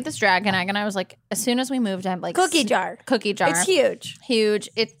Lincoln got me this dragon egg, and I was like, as soon as we moved, I'm like, Cookie jar. Cookie jar. It's huge. Huge.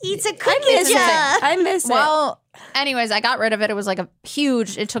 It's a I miss it. I miss it. Well, anyways, I got rid of it. It was like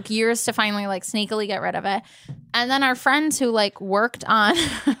it took years to finally like sneakily get rid of it. And then our friends who like worked on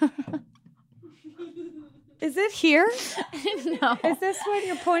Is it here? No. Is this what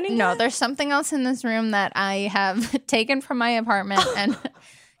you're pointing No, at? there's something else in this room that I have taken from my apartment and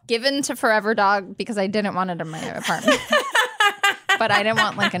given to Forever Dog because I didn't want it in my apartment. But I didn't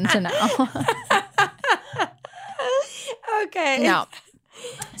want Lincoln to know. Okay. No.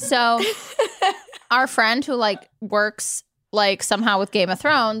 So our friend who like works like somehow with Game of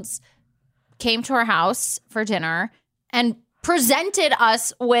Thrones came to our house for dinner and presented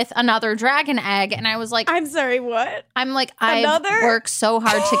us with another dragon egg. And I was like, I'm sorry, what? I've Another? worked so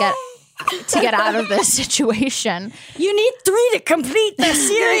hard to get out of this situation. You need 3 to complete the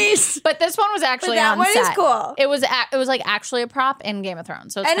series. But this one was actually that on one is set. cool. It was like actually a prop in Game of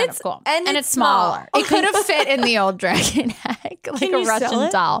Thrones, so it's And kind it's- of cool. and it's it's small. smaller. It could have fit in the old dragon egg, like Can a you sell Russian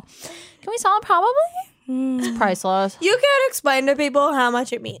it? doll. Can we sell it? Probably. It's priceless. You can't explain to people how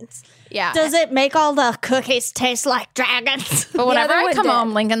much it means. Yeah. Does it make all the cookies taste like dragons? But whenever other I one come did.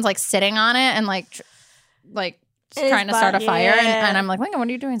 home, Lincoln's like sitting on it and like In his trying to start a butt. fire, Yeah. and I'm like, Lincoln, what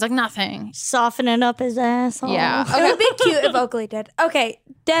are you doing? He's like, nothing. Softening up his asshole. Yeah. It would be cute if Oakley did. Okay,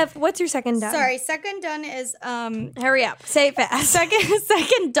 Dev, what's your second done? Sorry, second done is Hurry up. Say it fast.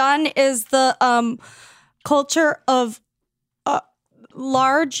 second done is the culture of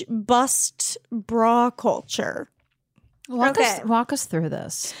large bust bra culture. Walk us through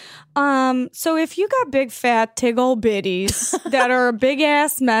this. So if you got big fat tiggle bitties that are a big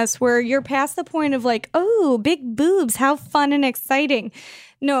ass mess where you're past the point of like, oh, big boobs, how fun and exciting.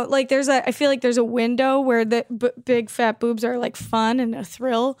 No, like I feel like there's a window where the big fat boobs are like fun and a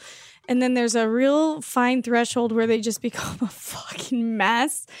thrill. And then there's a real fine threshold where they just become a fucking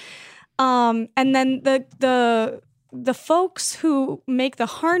mess. And then the folks who make the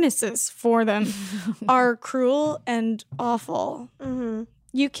harnesses for them are cruel and awful. Mm-hmm.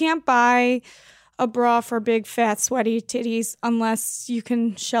 You can't buy a bra for big, fat, sweaty titties unless you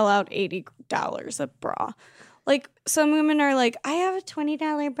can shell out $80 a bra. Like, some women are like, I have a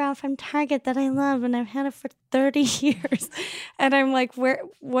 $20 bra from Target that I love, and I've had it for 30 years. And I'm like,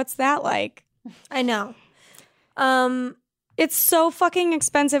 what's that like? I know. It's so fucking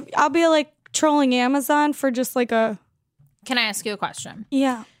expensive. I'll be like trolling Amazon for just like a... Can I ask you a question?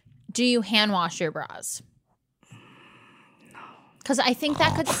 Yeah. Do you hand wash your bras? Because I think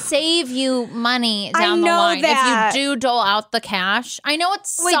that could save you money down the know line that. if you do dole out the cash. I know it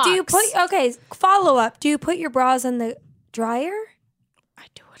sucks. Wait, do you follow up. Do you put your bras in the dryer? I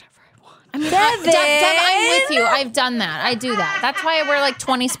do whatever I want. I mean, Devin! I'm with you. I've done that. I do that. That's why I wear like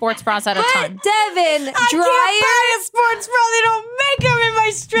 20 sports bras at a time. Devin, I can't buy a sports bra. They don't make them in my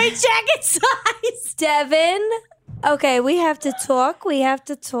straight jacket size. Devin, Okay, we have to talk. We have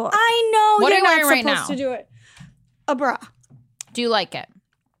to talk. I know What are you're you not wearing right supposed now? to do it. A bra. Do you like it?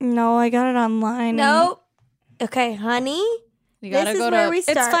 No, I got it online. No. Okay, honey. You gotta This is go where to. we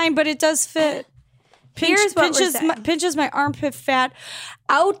start. It's fine, but it does fit. Here's what we're saying. Pinches my armpit fat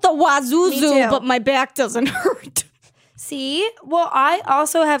out the Me wazoo, too. but my back doesn't hurt. See? Well, I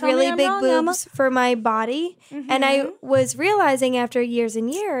also have Tell me really I'm big wrong, boobs for my body. And I was realizing after years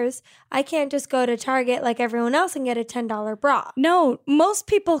and years, I can't just go to Target like everyone else and get a $10 bra. No, most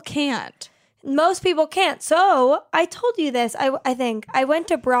people can't. Most people can't. So I told you this. I think I went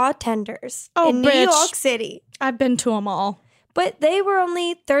to Bra Tenders in New bitch. York City, I've been to them all. but they were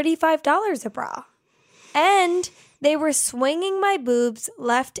only $35 a bra, and they were swinging my boobs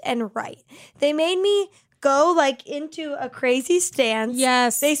left and right. They made me go like into a crazy stance.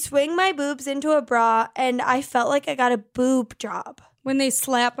 Yes. They swing my boobs into a bra, and I felt like I got a boob job. When they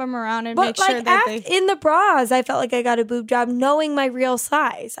slap them around and But make like sure that they... in the bras, I felt like I got a boob job knowing my real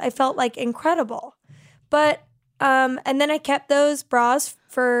size. I felt like incredible. But and then I kept those bras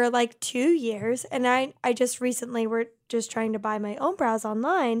for like 2 years, and I just recently were just trying to buy my own bras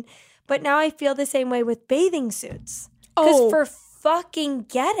online. But now I feel the same way with bathing suits. Because Oh. for fucking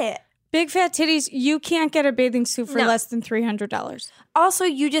get it. Big fat titties, you can't get a bathing suit for No. less than $300. Also,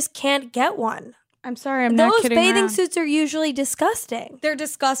 you just can't get one. I'm sorry, I'm not Those kidding bathing around. suits are usually disgusting. They're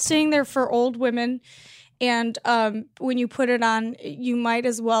disgusting. They're for old women. And when you put it on, you might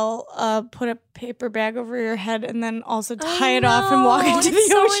as well put a paper bag over your head and then also tie it off and walk know, into it's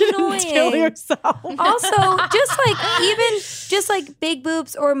the so ocean and kill annoying. yourself. Also, just like big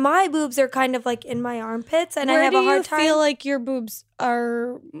boobs or my boobs are kind of like in my armpits, and Where I have do a hard you time. feel like your boobs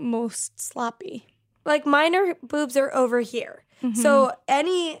are most sloppy? Like mine boobs are over here. So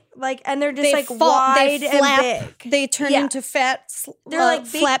any like, and they're just like fall- wide flap, and big. They turn Yeah. into fat, They're like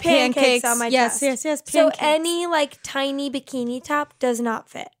big flat pancakes on my yes, chest. Yes, So pancakes. any like tiny bikini top does not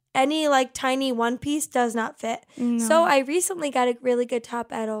fit. Any like tiny one piece does not fit. So I recently got a really good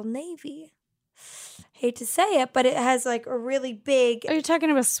top at Old Navy. Hate to say it, but it has like a really big, Are you talking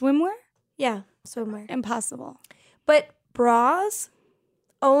about swimwear? yeah, swimwear. Impossible. But bras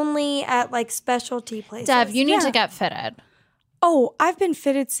only at like specialty places. Dev, you need Yeah. to get fitted. Oh, I've been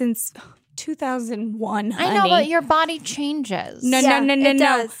fitted since 2001. I know, honey. but your body changes. No, Yeah, no. it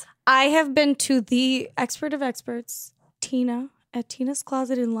does. I have been to the expert of experts, Tina, at Tina's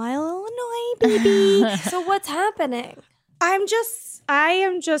Closet in Lisle, Illinois, baby. So what's happening? I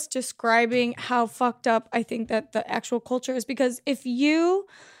am just describing how fucked up I think that the actual culture is, because if you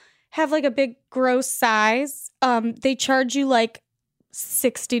have like a big gross size, they charge you like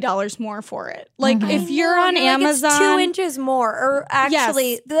 $60 more for it. Like if you're on Like, Amazon, it's 2 inches more, or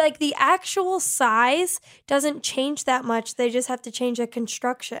actually, Yes. like the actual size doesn't change that much. They just have to change the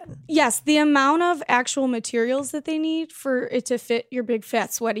construction. yes, the amount of actual materials that they need for it to fit your big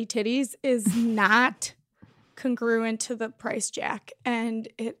fat sweaty titties is not congruent to the price jack, and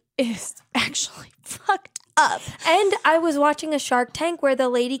it is actually fucked up. And I was watching a Shark Tank where the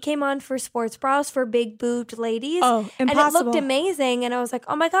lady came on for sports bras for big boobed ladies. Oh, And it impossible. looked amazing. And I was like,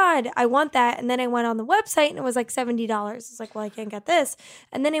 oh my God, I want that. And then I went on the website and it was like $70. I was like, well, I can't get this.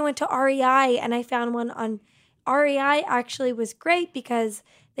 And then I went to REI and I found one on REI. Actually was great because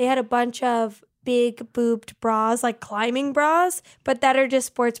they had a bunch of big boobed bras, like climbing bras, but that are just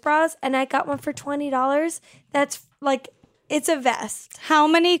sports bras. And I got one for $20. That's like, it's a vest. How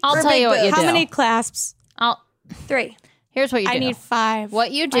many? I'll tell you what you How do. many clasps? 3. Here's what you do. I need 5.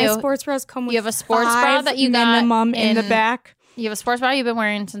 What you My do- sports bras come with you have a sports bra 5 that you got minimum in the in- back. You have a sports bra you've been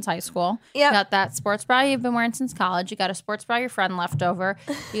wearing since high school. Yep. You got that sports bra you've been wearing since college. You got a sports bra your friend left over.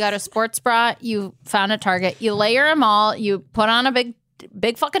 You got a sports bra you found at Target. You layer them all. You put on a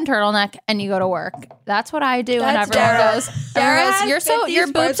big fucking turtleneck and you go to work. That's what I do That's when everyone Dara. goes, Dara everyone goes, has your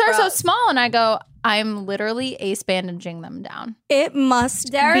 50 boobs sports are so bras." small. And I go, I'm literally ace bandaging them down. It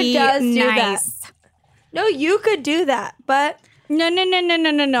must Dara be does do that. nice. No, you could do that, but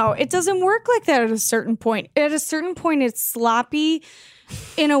No. It doesn't work like that at a certain point. At a certain point, it's sloppy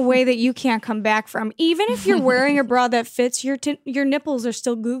in a way that you can't come back from. Even if you're wearing a bra that fits, your nipples are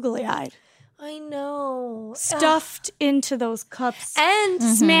still googly-eyed. I know. Stuffed into those cups. And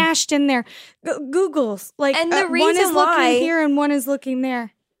Smashed in there. Googles. Like, And the one reason is why- looking here and one is looking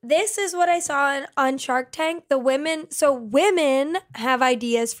there. this is what I saw on Shark Tank. Women have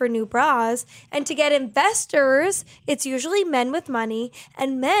ideas for new bras, and to get investors, it's usually men with money,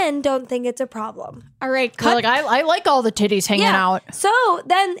 and men don't think it's a problem. All right, They're like, I like all the titties hanging out. So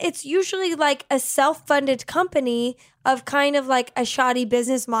then it's usually like a self-funded company of kind of like a shoddy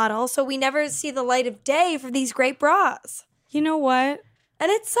business model. So we never see the light of day for these great bras. You know what?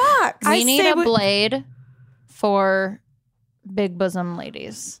 And it sucks. We need a blade for big bosom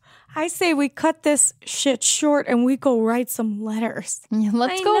ladies? I say we cut this shit short and we go write some letters.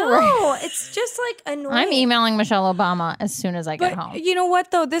 Let's I go. know. It's just like annoying. I'm emailing Michelle Obama as soon as I get home. You know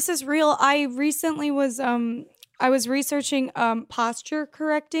what though? This is real. I recently was I was researching posture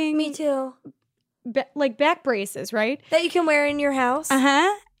correcting. Me too. Like back braces, right? That you can wear in your house.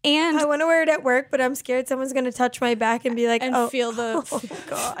 Uh-huh. And I want to wear it at work, but I'm scared someone's going to touch my back and be like, and oh, feel the oh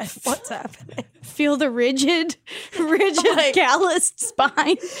God, what's happening? feel the rigid calloused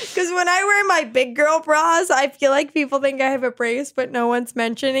spine. Because when I wear my big girl bras, I feel like people think I have a brace, but no one's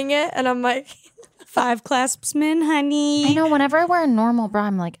mentioning it. And I'm like, 5 claspsmen, honey. I know whenever I wear a normal bra,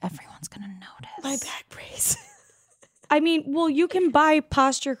 I'm like, everyone's going to notice. my back brace. I mean, well, you can buy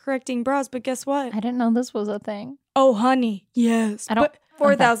posture correcting bras, but guess what? I didn't know this was a thing. Oh, honey. Yes. I don't.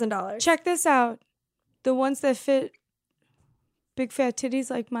 $4,000. Check this out. The ones that fit big fat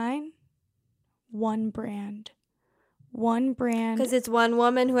titties like mine, one brand. Because it's one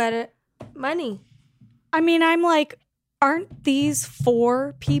woman who had money. I mean, I'm like, aren't these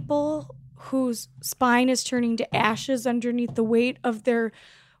 4 people whose spine is turning to ashes underneath the weight of their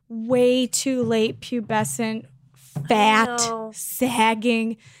way too late pubescent, fat,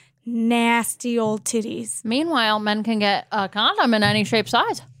 sagging, nasty old titties? Meanwhile, men can get a condom in any shape,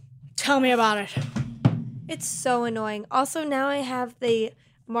 size. Tell me about it. It's so annoying. Also, now I have the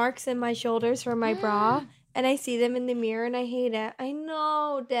marks in my shoulders from my bra, and I see them in the mirror, and I hate it. I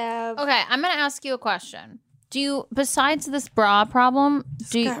know, Deb. Okay, I'm going to ask you a question. Do you, besides this bra problem,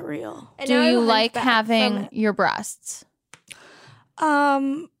 Got real. And do now I have you a like hunchback from having it. your breasts?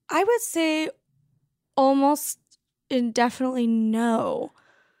 I would say almost indefinitely no.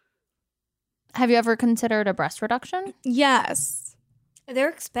 Have you ever considered a breast reduction? Oh, Yes. They're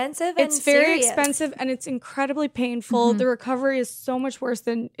expensive and It's very serious. expensive and it's incredibly painful. The recovery is so much worse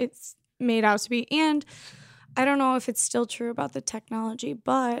than it's made out to be. And I don't know if it's still true about the technology,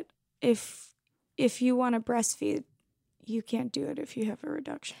 but if you want to breastfeed, you can't do it if you have a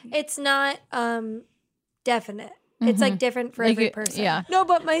reduction. It's not definite. It's like different for Like every you- person. yeah. No,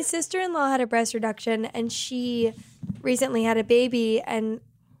 but my sister-in-law had a breast reduction and she recently had a baby and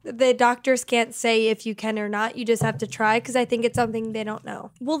the doctors can't say if you can or not. You just have to try because I think it's something they don't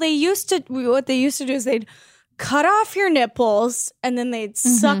know. Well, what they used to do is they'd cut off your nipples and then they'd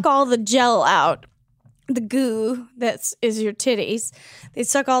suck all the gel out, the goo that is your titties. They'd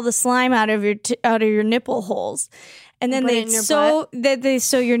suck all the slime out of your nipple holes, and then put it they'd in your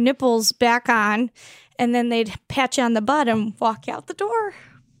sew your nipples back on, and then they'd pat you on the butt and walk you out the door.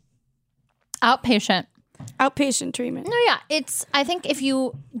 Outpatient. Outpatient treatment. No, yeah. I think if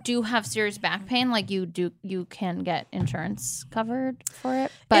you do have serious back pain, like you can get insurance covered for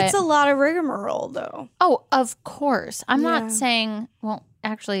it. But It's a lot of rigmarole, though. oh, of course. I'm Yeah. not saying, well,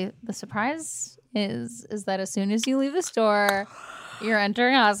 actually the surprise is that as soon as you leave the store, you're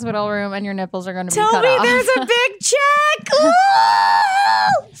entering a hospital room and your nipples are going to be cut off. There's a big check.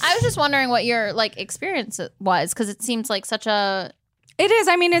 I was just wondering what your experience was because it seems like such a It is.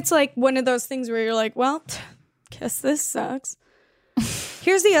 I mean, it's like one of those things where you're like, well, guess this sucks.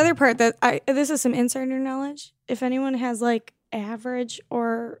 Here's the other part this is some insider knowledge. If anyone has like average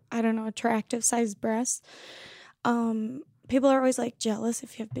or I don't know, attractive sized breasts, people are always like jealous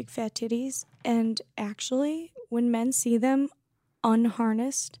if you have big fat titties. And actually, when men see them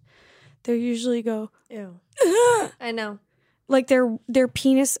unharnessed, they usually go, Ew. I know. like their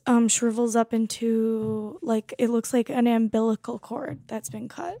penis shrivels up into like it looks like an umbilical cord that's been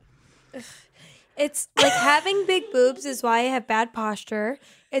cut. It's like having big boobs is why I have bad posture.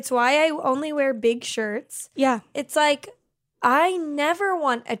 It's why I only wear big shirts. Yeah. It's like I never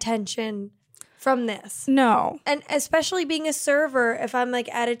want attention from this. No. And especially being a server, if I'm like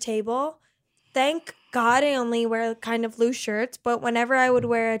at a table, thank God I only wear kind of loose shirts. But whenever I would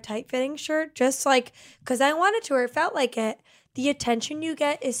wear a tight fitting shirt, just like because I wanted to or it felt like it, the attention you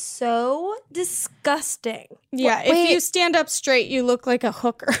get is so disgusting. Yeah, if you stand up straight, you look like a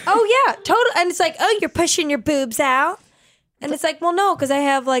hooker. Oh, yeah, total. And it's like, oh, you're pushing your boobs out. And it's like, well, no, because I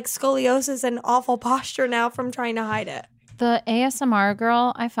have like scoliosis and awful posture now from trying to hide it. the ASMR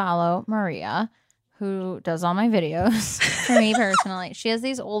girl I follow, Maria, who does all my videos for me personally. She has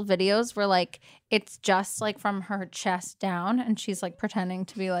these old videos where like it's just like from her chest down and she's like pretending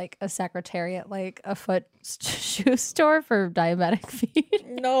to be like a secretary at like a foot shoe store for diabetic feet.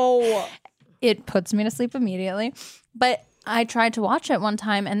 No. It puts me to sleep immediately. But I tried to watch it one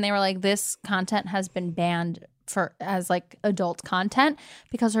time and they were like, this content has been banned as like adult content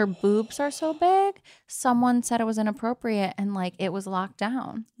because her boobs are so big. Someone said it was inappropriate and like it was locked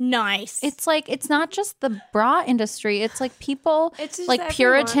down. Nice. It's like it's not just the bra industry. It's like people It's just like everyone.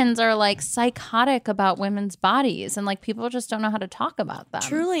 Puritans are like psychotic about women's bodies and like people just don't know how to talk about them.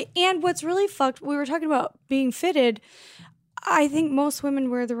 Truly. And what's really fucked, we were talking about being fitted. I think most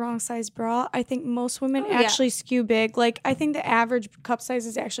women wear the wrong size bra. I think most women actually skew big. Like, I think the average cup size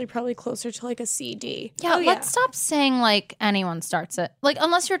is actually probably closer to like a CD. Yeah, let's stop saying like anyone starts it. Like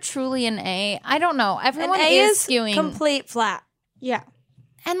unless you're truly an A. I don't know. Everyone An A is is skewing. complete flat. Yeah.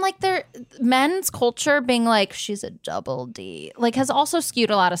 And like their men's culture being like she's a double D like has also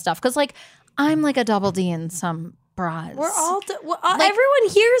skewed a lot of stuff because like I'm like a double D in some bras. We're all everyone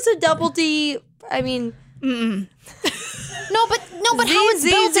here is a double D. I mean, no, but how it's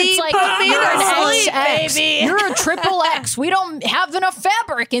built, it's like you're an XX, you're a triple X. We don't have enough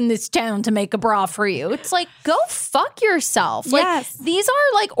fabric in this town to make a bra for you. It's like go fuck yourself. Like Yes. these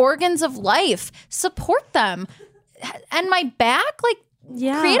are like organs of life. Support them. And my back, like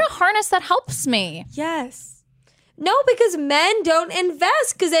create a harness that helps me. Yes. no, because men don't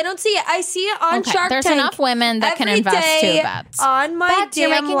invest because they don't see it. I see it on Shark There's Tank. enough women that can every invest day too, Bets. on my Bets, you're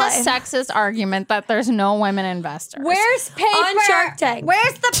damn making life. a sexist argument that there's no women investors. Where's paper? On Shark Tank.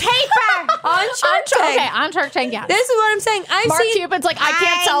 Where's the paper? on Shark Tank. Okay, on Shark Tank, yes. This is what I'm saying. I've Mark seen Cuban's like, I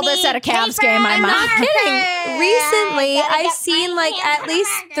can't sell this at a Cavs game. I'm not out. kidding. Recently, I've seen like at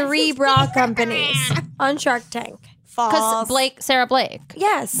least 3 bra companies on Shark Tank. Because Sarah Blake.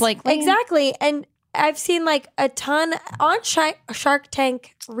 Yes, Blakely. exactly. And I've seen like a ton on Shark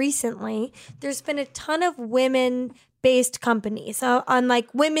Tank recently. There's been a ton of women-based companies on like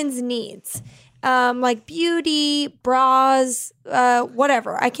women's needs, like beauty, bras,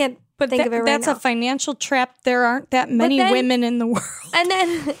 whatever. I can't think of it right that's now. a financial trap. There aren't that many then- women in the world. And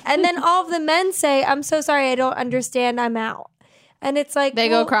then all of the men say, "I'm so sorry, I don't understand. I'm out." And it's like They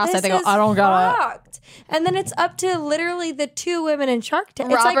go across it, this they go, is "I don't get it." fucked. And then it's up to literally the 2 women in Shark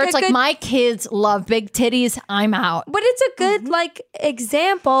Tank. Robert's it's like, a good, my kids love big titties. I'm out. but it's a good like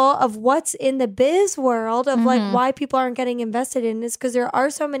example of what's in the biz world of like why people aren't getting invested in is because there are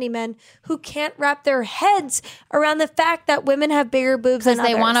so many men who can't wrap their heads around the fact that women have bigger boobs than Because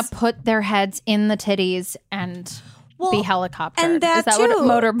they others. want to put their heads in the titties and be helicoptered. and that Is that too. what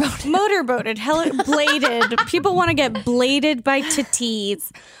motorboat? Motorboated, bladed. People want to get bladed by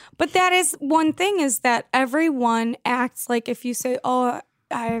titties. But that is one thing is that everyone acts like if you say, oh,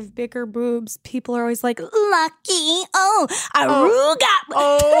 I have bigger boobs, people are always like, lucky. Oh,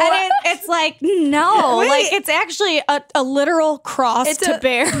 aruga. And it's like, no. Like, it's actually a literal cross to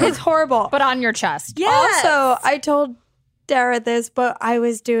bear. It's horrible. But on your chest. Also, I told Dara this, but I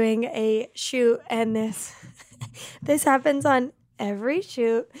was doing a shoot and this happens on every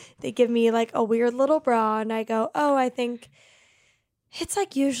shoot. They give me like a weird little bra and I go, oh, I think it's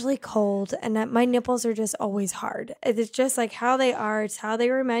like usually cold and that my nipples are just always hard. It's just like how they are. It's how they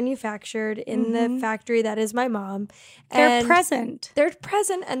were manufactured in the factory that is my mom. They're And present. They're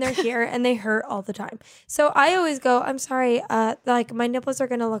present and they're here and they hurt all the time. So I always go, I'm sorry, like my nipples are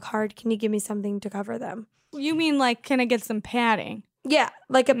going to look hard. Can you give me something to cover them? You mean like, can I get some padding? Yeah,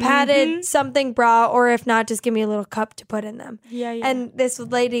 like a padded something bra, or if not, just give me a little cup to put in them. Yeah. And this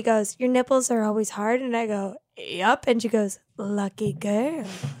lady goes, your nipples are always hard. And I go, yup. And she goes, lucky girl.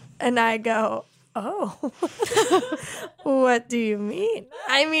 And I go, oh, what do you mean?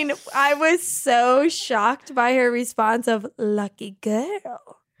 I mean, I was so shocked by her response of lucky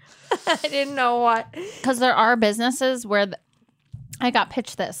girl. I didn't know what. Because there are businesses where I got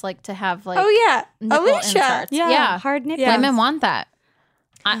pitched this, like to have like Oh, yeah. nipple Alicia. inserts. Yeah. hard nipples. Yeah. Women want that.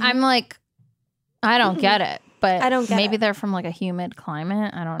 I'm like, I don't get it. But I don't get maybe it. they're from like a humid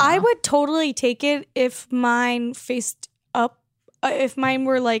climate. I don't know. I would totally take it if mine faced up. If mine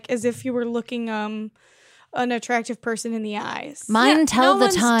were like as if you were looking an attractive person in the eyes. Mine tell no the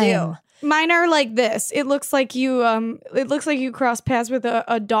one's time. Mine are like this. It looks like you. It looks like you crossed paths with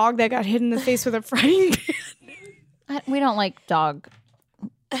a dog that got hit in the face with a frying pan. We don't like dog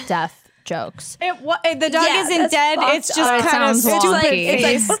death jokes. The dog Yeah, isn't that's dead. fucked It's just up. kind of It sounds stupid. wonky. It's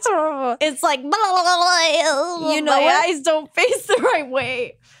like, It's like you know, know my what? eyes don't face the right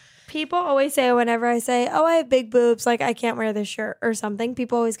way. people always say whenever I say, oh, I have big boobs, like I can't wear this shirt or something,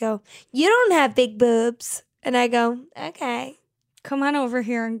 people always go, you don't have big boobs. And I go, okay. Come on over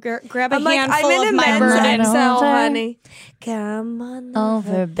here and grab a I'm like, handful I'm in of a my men's burden. Over. XL, honey. Come on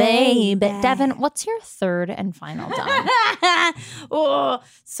Over, baby. Devin, what's your third and final done? Oh,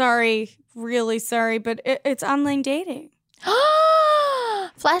 sorry, really sorry, but it's online dating.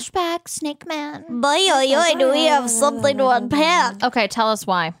 Flashback, Snake Man. Boy, do we have something to unpack? Okay, tell us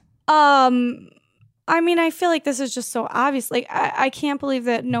why. I'm I mean, I feel like this is just so obvious. Like, I can't believe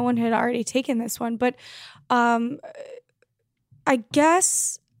that no one had already taken this one. But I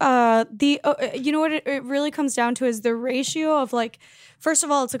guess you know what it really comes down to is the ratio of, like, first of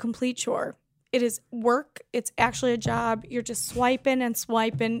all, it's a complete chore. It is work. It's actually a job. You're just swiping and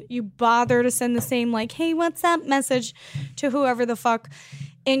swiping. You bother to send the same, like, hey, what's up message to whoever the fuck.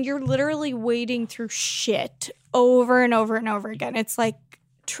 And you're literally wading through shit over and over and over again. It's like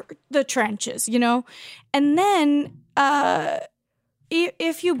the trenches, you know? And then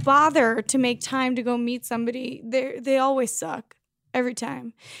if you bother to make time to go meet somebody, they always suck every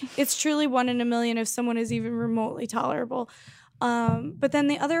time. It's truly 1 in a million if someone is even remotely tolerable. But then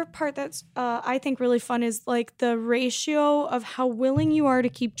the other part that's I think really fun is like the ratio of how willing you are to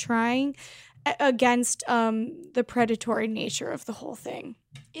keep trying against the predatory nature of the whole thing.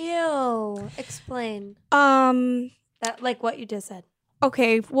 Ew. Explain. That, like what you just said.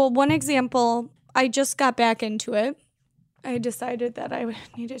 Okay, well, one example, I just got back into it. I decided that I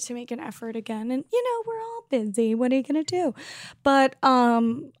needed to make an effort again. And, you know, we're all busy. What are you going to do? But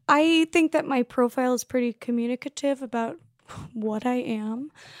I think that my profile is pretty communicative about what I am.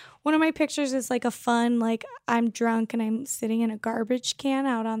 One of my pictures is like a fun, like, I'm drunk and I'm sitting in a garbage can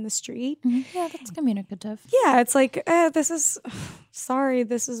out on the street. Mm-hmm. Yeah, that's communicative. Yeah, it's like, this is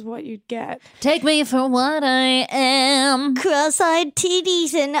what you'd get. Take me for what I am. Cross-eyed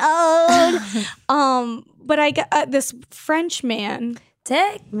titties and old. But I got this French man.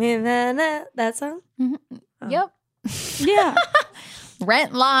 Take me that song? Mm-hmm. Oh. Yep. Yeah.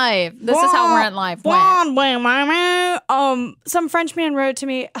 Rent Live. This is how Rent Live went. Some French man wrote to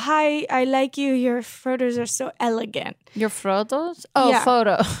me, hi, I like you. Your photos are so elegant. Your photos? Oh, yeah.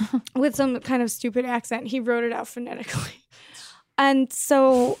 photo. With some kind of stupid accent. He wrote it out phonetically. And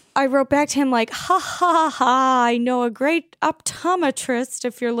so I wrote back to him like, ha, ha, ha, I know a great optometrist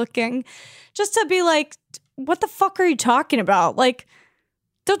if you're looking. Just to be like, what the fuck are you talking about? Like,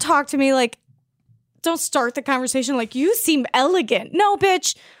 don't talk to me like, don't start the conversation like, you seem elegant. No,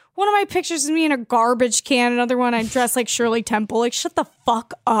 bitch. One of my pictures is me in a garbage can. Another one, I dress like Shirley Temple. Like, shut the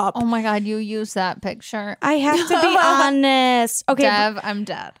fuck up. Oh my God, you use that picture. I have to be honest. Okay. Dev, I'm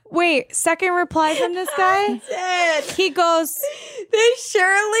dead. Wait, second reply from this guy? He goes, the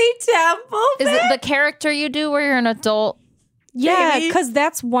Shirley Temple Is it the character you do where you're an adult? yeah, because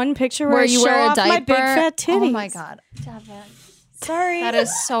that's one picture where you I show wear a off diaper? my big fat titties. Oh my God. Devin. Sorry. That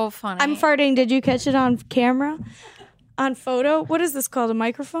is so funny. I'm farting. Did you catch it on camera? On photo? What is this called? A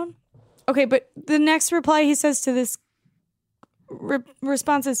microphone? Okay, but the next reply he says to this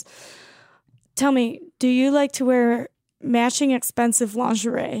response is, tell me, do you like to wear matching expensive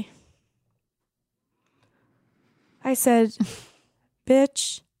lingerie? I said,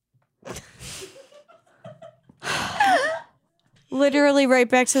 bitch. Literally right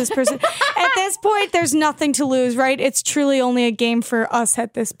back to this person. At this point, there's nothing to lose, right? It's truly only a game for us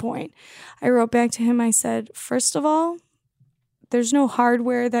at this point. I wrote back to him. I said, first of all, there's no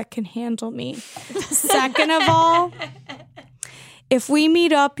hardware that can handle me. Second of all, if we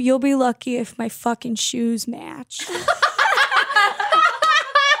meet up, you'll be lucky if my fucking shoes match.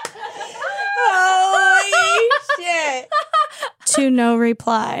 Holy shit. To no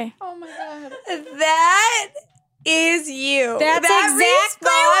reply. Oh my God. That is you. That's that exactly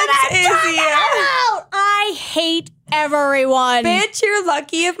what is you. I hate everyone. Bitch, you're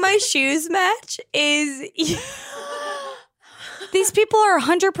lucky if my shoes match is you. These people are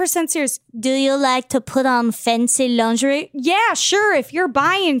 100% serious. Do you like to put on fancy lingerie? Yeah, sure, if you're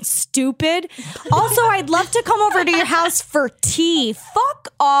buying, stupid. Also, I'd love to come over to your house for tea. Fuck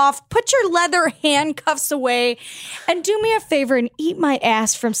off. Put your leather handcuffs away and do me a favor and eat my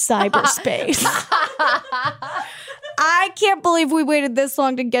ass from cyberspace. I can't believe we waited this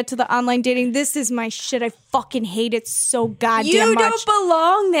long to get to the online dating. This is my shit. I fucking hate it so goddamn much. You don't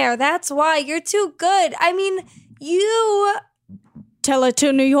belong there. That's why. You're too good. I mean, you... Tell it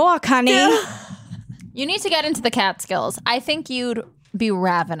to New York, honey. You need to get into the Catskills. I think you'd be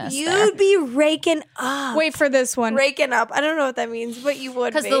ravenous You'd there. be raking up. Wait for this one. Raking up. I don't know what that means, but you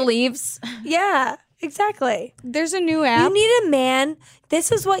would be. Because the leaves. Yeah, exactly. There's a new app. You need a man.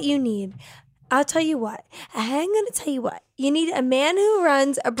 This is what you need. I'll tell you what. I'm going to tell you what. You need a man who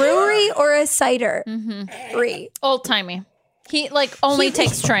runs a brewery or a cider. Mm-hmm. Old timey. He only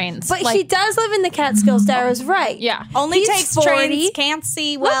takes trains. But he does live in the Catskills. Dara's right. Yeah. Only He's takes 40. trains, can't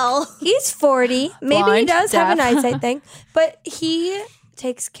see well. He's 40. Maybe he Blind, does have an deaf. eyesight thing. But he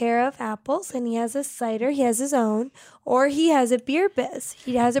takes care of apples and he has a cider. He has his own. Or he has a beer biz.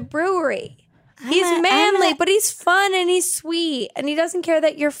 He has a brewery. He's manly, but he's fun and he's sweet. And he doesn't care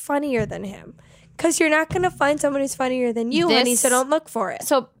that you're funnier than him. Because you're not going to find someone who's funnier than you, honey, so don't look for it.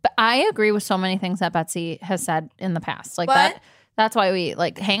 So I agree with so many things that Betsy has said in the past. Like What? that's why we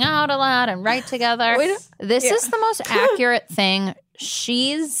like hang out a lot and write together. This is the most accurate thing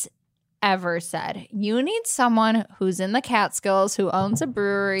she's ever said. You need someone who's in the Catskills, who owns a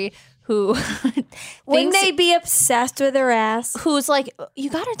brewery, who Wouldn't they be obsessed with her ass? who's like, you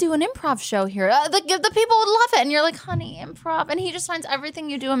got to do an improv show here. The people would love it. And you're like, honey, improv. And he just finds everything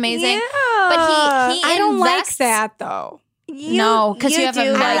you do amazing. Yeah. But he I don't like invests- that though. No, 'cause you haven't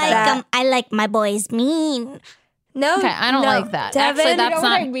do met like that. I like my boys mean. No, Okay, I don't no. like that. Devin, Actually, You know that's what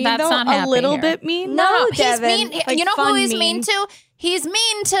not I mean, that's though? not a happy little here. bit mean. No, He's Devin. mean. Like You know who fun he's mean. mean to? He's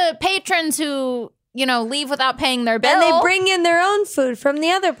mean to patrons who, leave without paying their bill. And they bring in their own food from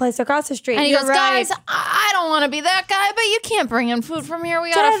the other place across the street. And he You're goes, right. guys, I don't want to be that guy, but you can't bring in food from here.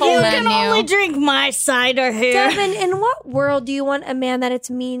 We got a Devin, full you menu. can only drink my cider here. Devin, in what world do you want a man that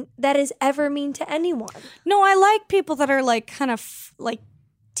is ever mean to anyone? No, I like people that are like kind of like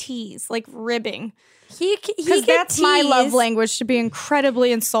tease, like ribbing. He Because could that's my love tease. language, to be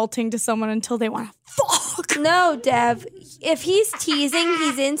incredibly insulting to someone until they want to fuck. No, Dev. If he's teasing,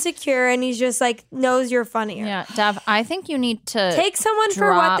 he's insecure and he's just like knows you're funnier. Yeah, Dev, I think you need to Take someone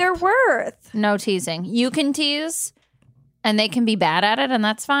for what drop- they're worth. No teasing. You can tease and they can be bad at it, and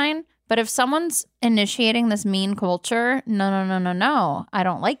that's fine. But if someone's initiating this mean culture, no. I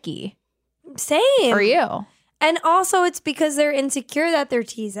don't like ye. Same. For you. And also it's because they're insecure that they're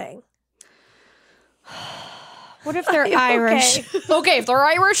teasing. What if they're Irish? Okay, if they're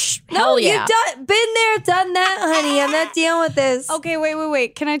Irish, No, hell yeah. you've been there, done that, honey. I'm not dealing with this. Okay,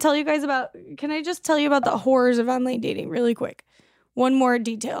 wait. Can I just tell you about the horrors of online dating really quick? One more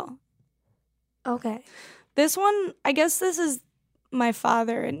detail. Okay. This one, I guess this is my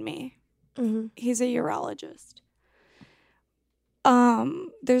father and me. Mm-hmm. He's a urologist.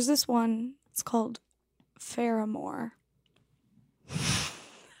 There's this one, it's called Faramore.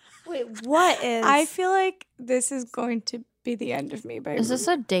 Wait, what is? I feel like this is going to be the end of me. By Is this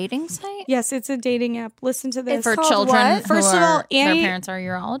a dating site? Yes, it's a dating app. Listen to this. It's For called children what? who First of all, are, Annie- their parents are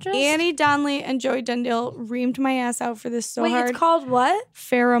urologists? Annie Donnelly and Joey Dundale reamed my ass out for this so Wait, hard. it's called what?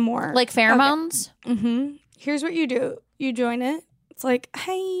 Faramore. Like pheromones? Mm-hmm. Here's what you do. You join it. It's like,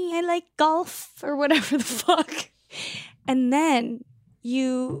 hey, I like golf or whatever the fuck. And then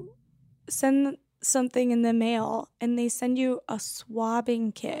you send something in the mail and they send you a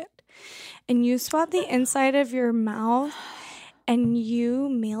swabbing kit. And you swab the inside of your mouth and you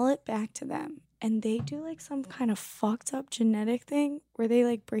mail it back to them. And they do like some kind of fucked up genetic thing where they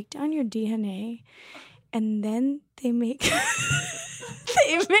like break down your DNA and then they make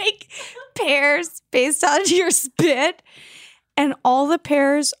pairs based on your spit. And all the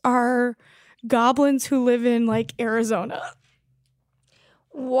pairs are goblins who live in like Arizona.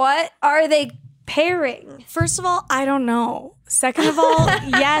 What are they pairing? First of all, I don't know. Second of all,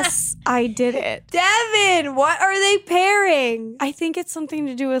 yes, I did it. Devin, what are they pairing? I think it's something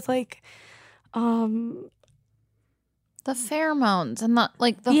to do with like The pheromones and the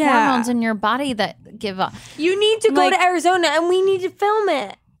Yeah. hormones in your body that give up. You need to go Like- to Arizona and we need to film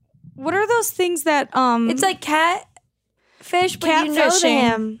it. what are those things that It's like catfish, but you know Catfishing.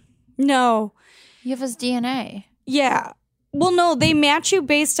 them. no. You have his DNA. Yeah. Well, no, they match you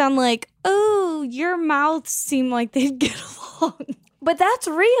based on like, oh, your mouths seem like they'd get along. But that's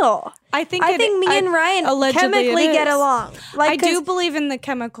real. I think me and Ryan allegedly chemically it get is. along. I do believe in the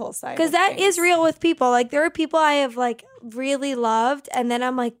chemical side. Because of that things. is real with people. Like there are people I have like really loved, and then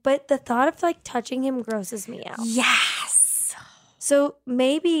I'm like, but the thought of like touching him grosses me out. Yes. So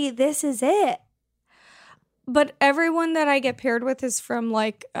maybe this is it. But everyone that I get paired with is from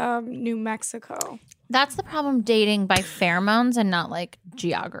like New Mexico. That's the problem dating by pheromones and not like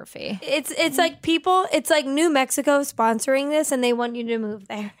geography. It's like people. It's like New Mexico sponsoring this, and they want you to move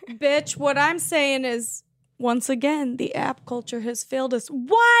there. Bitch, what I'm saying is, once again, the app culture has failed us.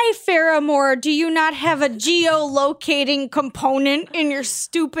 Why, Faramore, do you not have a geolocating component in your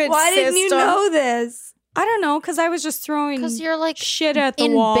stupid Why system? didn't you know this? I don't know, because I was just throwing Because you're like shit at the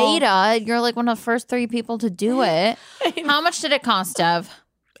in wall. beta, you're like one of the first 3 people to do it. How much did it cost, Dev?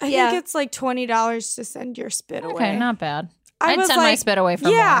 I Yeah. think it's like $20 to send your spit away. Okay, not bad. I I'd was send my like, spit away for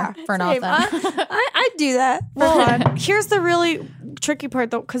yeah, more, for Same. nothing. I'd do that. Well, here's the really tricky part,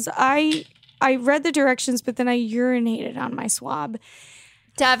 though, because I read the directions, but then I urinated on my swab.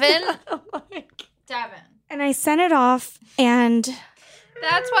 Devin? Oh Devin. And I sent it off, and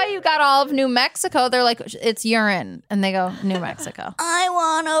That's why you got all of New Mexico. They're like, it's urine. And they go, New Mexico. I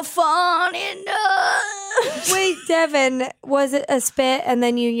want to fall in. Wait, Devin, was it a spit and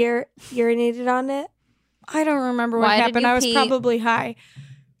then you urinated on it? I don't remember what Why did happened. you I was pee? probably high.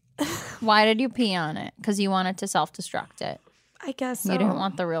 Why did you pee on it? Because you wanted to self-destruct it. I guess so. You didn't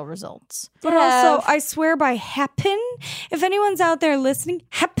want the real results. But also, I swear by happen, if anyone's out there listening,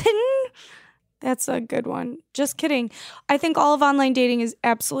 happen. That's a good one. Just kidding. I think all of online dating is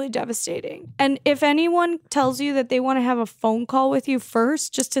absolutely devastating. And if anyone tells you that they want to have a phone call with you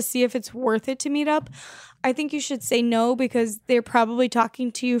first just to see if it's worth it to meet up, I think you should say no, because they're probably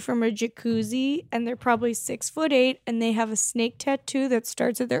talking to you from a jacuzzi and they're probably 6'8" and they have a snake tattoo that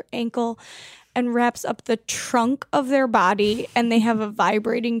starts at their ankle and wraps up the trunk of their body, and they have a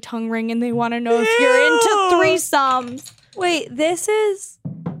vibrating tongue ring, and they want to know if you're into threesomes. Wait, this is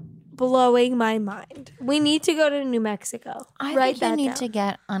blowing my mind. We need to go to New Mexico. I Write think you that need down. to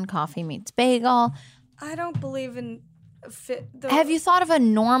get on Coffee Meets Bagel. I don't believe in Have you thought of a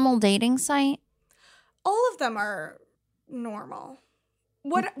normal dating site? All of them are normal.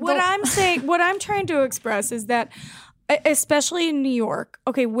 What I'm saying, what I'm trying to express is that, especially in New York,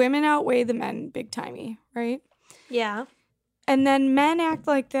 okay, women outweigh the men big timey, right? Yeah. And then men act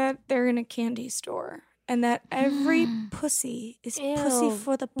like that they're in a candy store, and that every pussy is pussy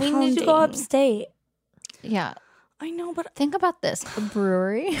for the We pounding. need to go upstate. Yeah. I know, but Think about this. A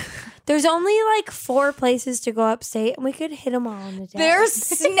brewery. There's only like 4 places to go upstate, and we could hit them all in a day. there's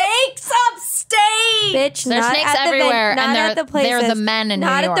snakes upstate. Bitch, There's not snakes at the everywhere, not and at the places. they're the men in New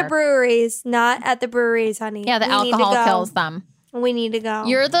not York. at the breweries. Not at the breweries, honey. Yeah, the We need to alcohol go. kills them. We need to go.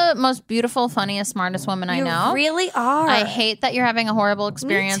 You're the most beautiful, funniest, smartest woman I You know. really are. I hate that you're having a horrible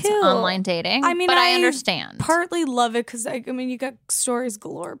experience too. online dating. I mean, but I I understand. Partly love it because I mean, you got stories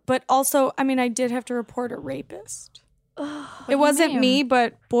galore, but also, I mean, I did have to report a rapist. It wasn't me,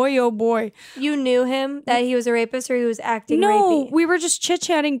 but boy, oh boy. You knew him, that he was a rapist, or he was acting No, rapey? we were just chit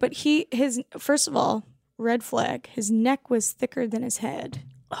chatting, but his first of all, red flag. His neck was thicker than his head.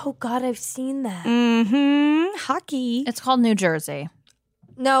 Oh God, I've seen that. Mm-hmm. Hockey. It's called New Jersey.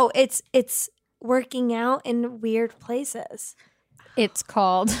 No, it's working out in weird places. It's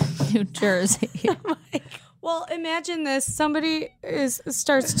called New Jersey. Well, imagine this. Somebody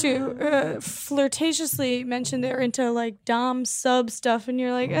starts to flirtatiously mention they're into like dom sub stuff, and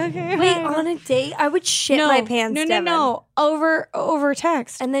you're like, okay. Wait, on a date, I would shit my pants. Devin. No. Over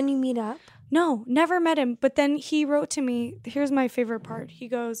text. And then you meet up. No, never met him. But then he wrote to me. Here's my favorite part. He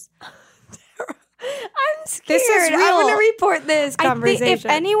goes, I'm scared. This is I real. want to report this I conversation. think if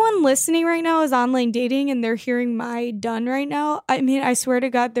anyone listening right now is online dating and they're hearing my done right now, I mean, I swear to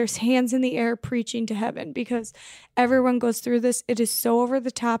God, there's hands in the air preaching to heaven, because everyone goes through this. It is so over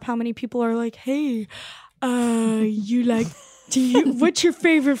the top how many people are like, hey, you like, what's your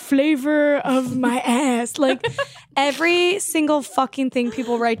favorite flavor of my ass? Like, every single fucking thing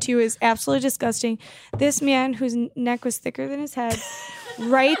people write to you is absolutely disgusting. This man whose neck was thicker than his head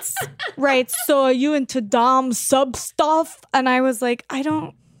writes, so are you into dom sub stuff? And I was like, I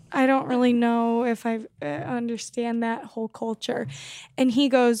don't really know if I understand that whole culture. And he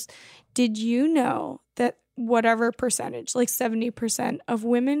goes, did you know that whatever percentage, like 70% of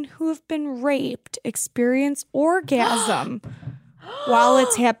women who have been raped experience orgasm while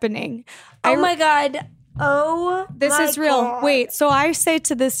it's happening? oh my God. Oh, This my is real. God. Wait, so I say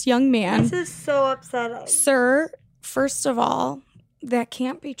to this young man, This is so upsetting. sir, first of all, that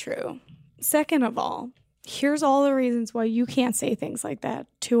can't be true. Second of all, here's all the reasons why you can't say things like that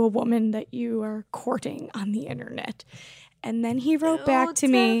to a woman that you are courting on the internet. And then he wrote back to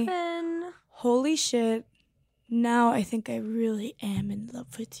me, Devin. holy shit, now I think I really am in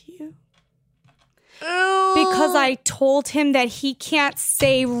love with you. Because I told him that he can't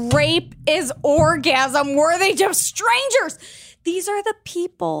say rape is orgasm worthy to strangers. These are the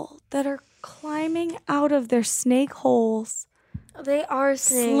people that are climbing out of their snake holes, They are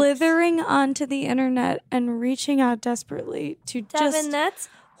snakes. slithering onto the internet and reaching out desperately to Devin, just that's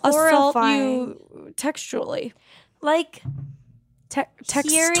assault horrifying. you textually. Like, hearing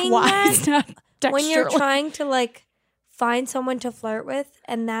Text-wise, not textually. when you're trying to like find someone to flirt with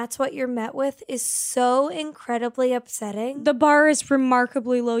and that's what you're met with is so incredibly upsetting. The bar is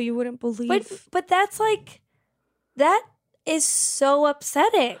remarkably low. You wouldn't believe. But that's like, that is so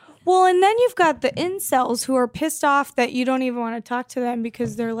upsetting. Well, and then you've got the incels who are pissed off that you don't even want to talk to them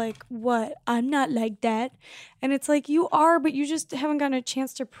because they're like, what? I'm not like that. And it's like, you are, but you just haven't gotten a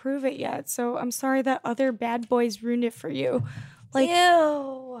chance to prove it yet. So I'm sorry that other bad boys ruined it for you. Like,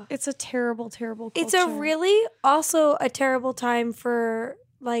 Ew. it's a terrible, terrible culture. It's a really also a terrible time for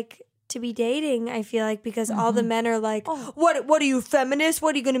like to be dating, I feel like, because all the men are like, what are you, feminist?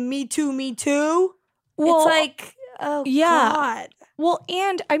 What are you gonna me too? Well, It's like, oh yeah. God. Well,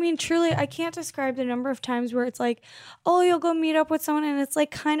 and I mean, truly, I can't describe the number of times where it's like, oh, you'll go meet up with someone and it's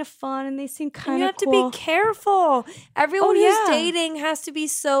like kind of fun and they seem kind of You have cool. to be careful. Everyone who's yeah. dating has to be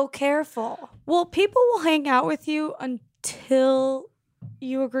so careful. Well, people will hang out with you until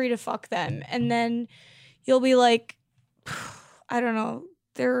you agree to fuck them. And then you'll be like, I don't know,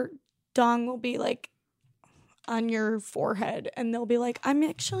 their dong will be like on your forehead. And they'll be like, I'm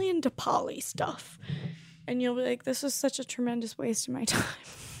actually into poly stuff. And you'll be like, this was such a tremendous waste of my time.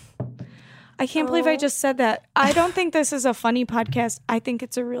 I can't believe I just said that. I don't think this is a funny podcast. I think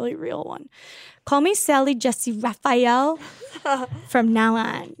it's a really real one. Call me Sally Jesse Raphael from now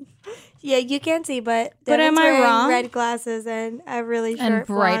on. Yeah, you can't see, but am I wearing wrong? red glasses and a really short And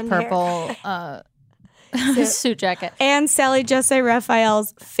bright blonde purple suit jacket. And Sally Jesse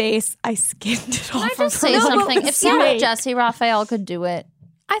Raphael's face, I skinned it off. Can I just of say her. something? If Sarah Right. Jesse Raphael could do it,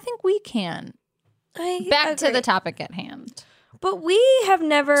 I think we can. I Back to agree. the topic at hand. But we have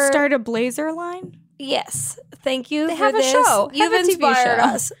never. Start a blazer line? Yes, thank you They for have a this. show. You've Have a TV inspired show.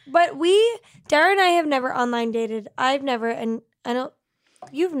 us. But Dara and I have never online dated. I've never, and I don't.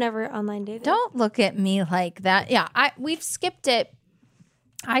 You've never online dated. Don't look at me like that. Yeah, we've skipped it.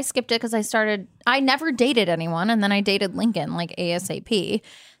 I skipped it because I never dated anyone, and then I dated Lincoln like ASAP,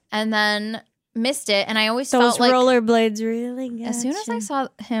 and then missed it. And I always Those felt like rollerblades really good. as soon as I saw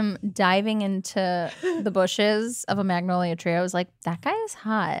him diving into the bushes of a magnolia tree, I was like, that guy is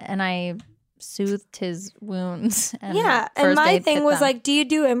hot, and I soothed his wounds. And Yeah, and first my aid thing kit was them. like, do you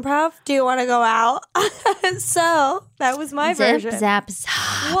do improv? Do you want to go out? So that was my zip, version. zap, zap.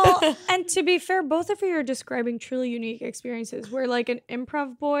 Well, and to be fair, both of you are describing truly unique experiences where like an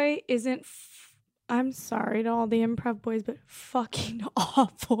improv boy isn't I'm sorry to all the improv boys, but fucking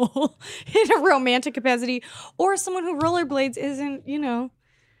awful in a romantic capacity. Or someone who rollerblades isn't,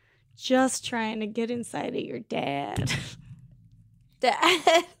 just trying to get inside of your dad.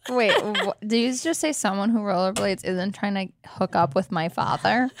 Wait, do you just say someone who rollerblades isn't trying to hook up with my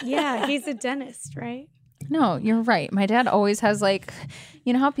father? Yeah, he's a dentist, right? No, you're right. My dad always has like,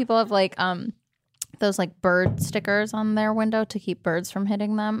 you know how people have like those like bird stickers on their window to keep birds from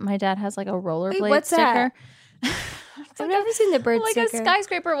hitting them? My dad has like a rollerblade what's sticker. that? I've never seen the bird Like sticker. a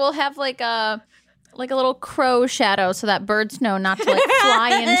skyscraper will have like a little crow shadow so that birds know not to like fly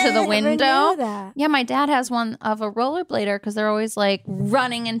into the I never window. knew that. Yeah, my dad has one of a rollerblader because they're always like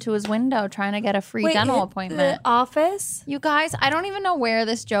running into his window trying to get a free Wait, dental the appointment. office? You guys, I don't even know where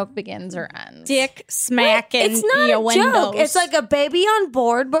this joke begins or ends. Dick smacking It's not your a windows. joke. It's like a baby on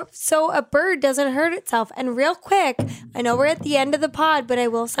board, but so a bird doesn't hurt itself. And real quick, I know we're at the end of the pod, but I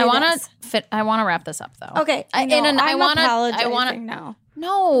will say I want this. I want to wrap this up though. Okay, I want to. now.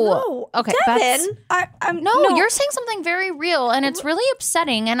 No. Okay. That's, I'm no, you're saying something very real, and it's really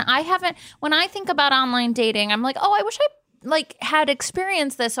upsetting. And I haven't. When I think about online dating, I'm like, oh, I wish I like had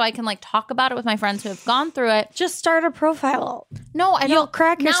experienced this so I can like talk about it with my friends who have gone through it. Just start a profile. No, I don't. You'll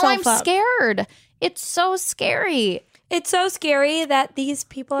crack yourself Now I'm up. scared. It's so scary. It's so scary that these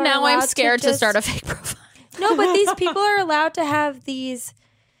people are Now I'm allowed scared to just- start a fake profile. No, but these people are allowed to have these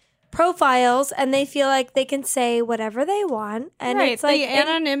profiles and they feel like they can say whatever they want. And Right, it's like the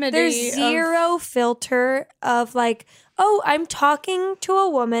anonymity there's of- zero filter of like, oh, I'm talking to a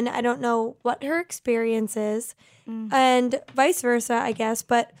woman. I don't know what her experience is. And vice versa, I guess.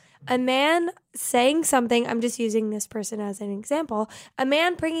 But a man saying something, I'm just using this person as an example, a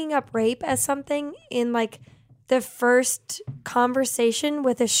man bringing up rape as something in like the first conversation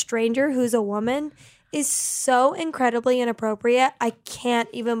with a stranger who's a woman is so incredibly inappropriate. I can't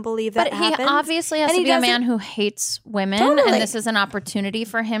even believe that But he happens. obviously has And to he be a doesn't- man who hates women, Totally. and this is an opportunity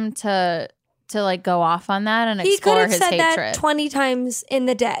for him to like go off on that and He could explore have his said hatred. that 20 times in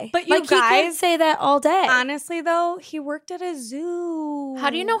the day. But you like, he could guys- say that all day. Honestly, though, he worked at a zoo. How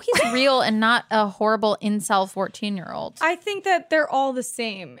do you know he's real and not a horrible incel 14-year-old? I think that they're all the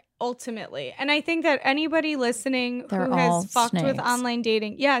same ultimately. And I think that anybody listening They're who all has fucked with snakes. online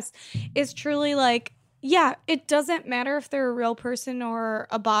dating, yes, is truly like, yeah, it doesn't matter if they're a real person or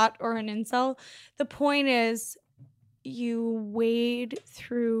a bot or an incel. The point is you wade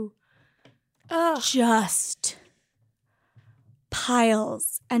through just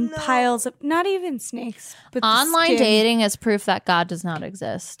piles and piles of not even snakes, but the Online skin. dating is proof that God does not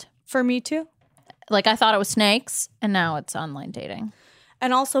exist. For me too. Like I thought it was snakes, and now it's online dating.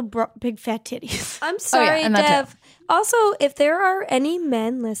 And also big fat titties. I'm sorry, and that Dev. Also, if there are any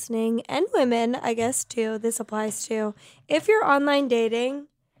men listening and women, I guess too, this applies to, if you're online dating,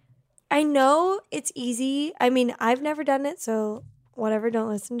 I know it's easy. I mean, I've never done it, so whatever, don't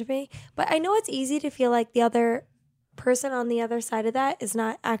listen to me. But I know it's easy to feel like the other person on the other side of that is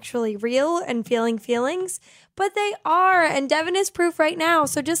not actually real and feeling feelings, but they are. And Devin is proof right now.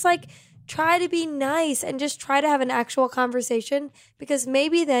 So just like try to be nice and just try to have an actual conversation, because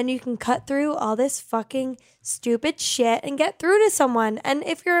maybe then you can cut through all this fucking stupid shit and get through to someone. And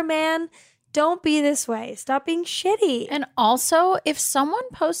if you're a man, don't be this way. Stop being shitty. And also, if someone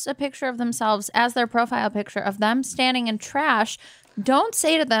posts a picture of themselves as their profile picture of them standing in trash, don't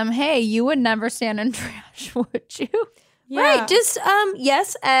say to them, hey, you would never stand in trash, would you? Yeah. Right. Just,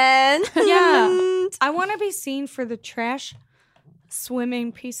 yes, and. Yeah. I want to be seen for the trash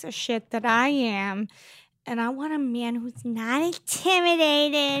swimming piece of shit that I am. And I want a man who's not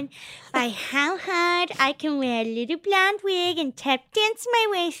intimidated by how hard I can wear a little blonde wig and tap dance my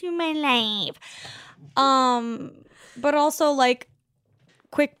way through my life. But also, like,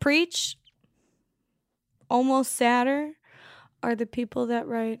 quick preach, almost sadder are the people that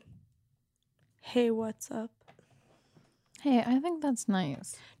write, hey, what's up? Hey, I think that's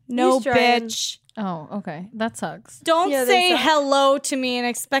nice. No, He's trying. bitch. Oh, okay. That sucks. Don't Yeah, say they suck. hello to me and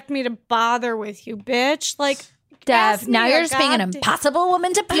expect me to bother with you, bitch. Like, ask Dev, me now a you're just being an goddamn- impossible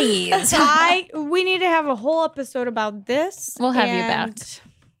woman to please. We need to have a whole episode about this. We'll have you and back.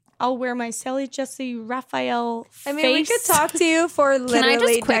 I'll wear my Sally Jesse Raphael I mean, we could face. talk to you for Can literally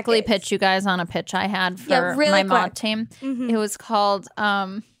I just quickly decades. pitch you guys on a pitch I had for Yeah, really my mod quick. team? Mhm. It was called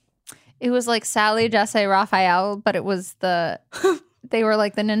it was like Sally, Jesse, Raphael, but it was they were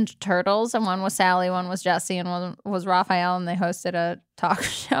like the Ninja Turtles, and one was Sally, one was Jesse, and one was Raphael, and they hosted a talk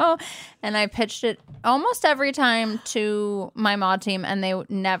show. And I pitched it almost every time to my mod team, and they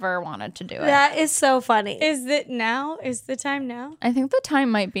never wanted to do it. That is so funny. Is it now? Is the time now? I think the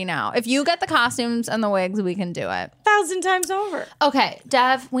time might be now. If you get the costumes and the wigs, we can do it. 1,000 times over. Okay,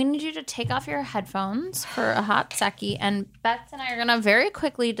 Dev, we need you to take off your headphones for a hot secchi, and Beth and I are going to very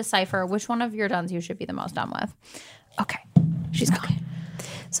quickly decipher which one of your duns you should be the most done with. Okay, she's gone.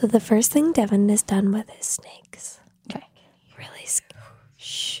 So the first thing Devin is done with is snakes. Okay. Really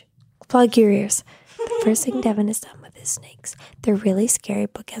shh. Plug your ears. The first thing Devin is done with is snakes. They're really scary,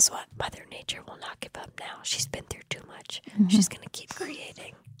 but guess what? Mother Nature will not give up now. She's been through too much. She's going to keep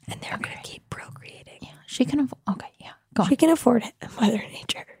creating, and they're going to keep procreating. Yeah, she can okay, yeah, go on. She can afford it. Mother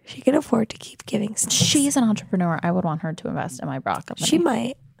Nature. She can afford to keep giving snakes. She's an entrepreneur. I would want her to invest in my bra company. She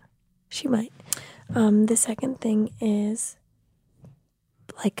might. She might. The second thing is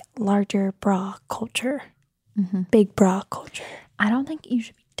like larger bra culture. Big bra culture. I don't think you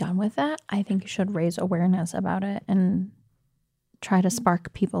should be done with that. I think you should raise awareness about it and try to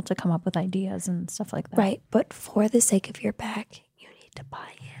spark people to come up with ideas and stuff like that. Right. But for the sake of your back, you need to buy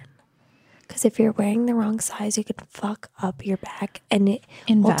in. Because if you're wearing the wrong size, you could fuck up your back. And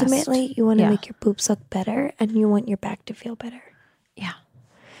Invest. ultimately, you want to Yeah. make your boobs look better and you want your back to feel better. Yeah.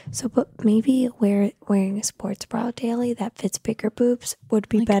 So, but maybe wearing a sports bra daily that fits bigger boobs would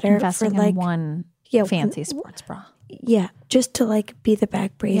be Like better for investing like in one yeah, fancy sports bra. Yeah, just to like be the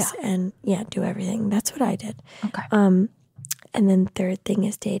back brace and do everything. That's what I did. Okay. And then third thing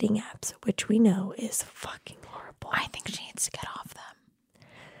is dating apps, which we know is fucking horrible. I think she needs to get off them.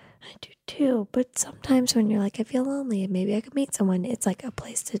 I do too, but sometimes when you're like, I feel lonely and maybe I could meet someone, it's like a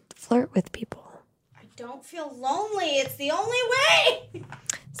place to flirt with people. I don't feel lonely. It's the only way.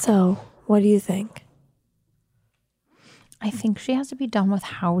 So, what do you think? I think she has to be done with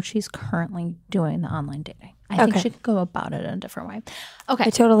how she's currently doing the online dating. I think Okay. she could go about it in a different way. Okay. I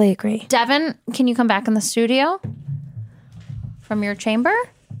totally agree. Devin, can you come back in the studio from your chamber?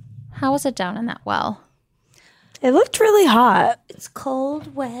 How was it down in that well? It looked really hot. It's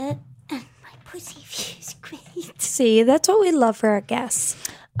cold, wet, and my pussy feels great. See, that's what we love for our guests.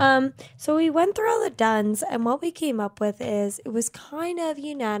 So we went through all the duns, and what we came up with is it was kind of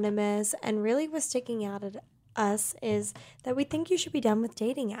unanimous, and really was sticking out at us is that we think you should be done with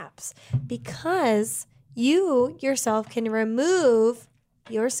dating apps because you yourself can remove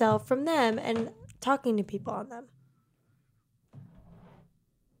yourself from them and talking to people on them.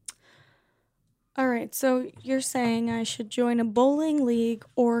 All right, so you're saying I should join a bowling league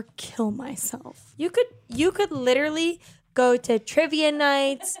or kill myself? You could literally go to trivia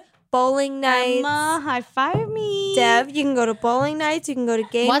nights, bowling nights. Emma, high five me. Dev, you can go to bowling nights. You can go to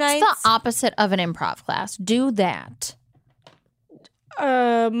game What's nights. the opposite of an improv class? Do that.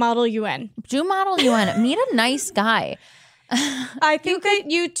 Model UN. Do Model UN. Meet a nice guy. I think that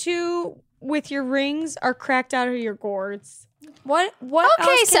you two with your rings are cracked out of your gourds. What Okay,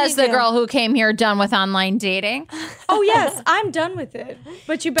 else can says you the do? girl who came here done with online dating. Oh, yes, I'm done with it.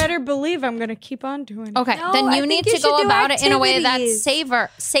 But you better believe I'm going to keep on doing it. Okay, No, then I you need think you to go should do about it in a way that's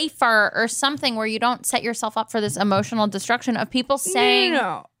activities. safer or something where you don't set yourself up for this emotional destruction of people saying,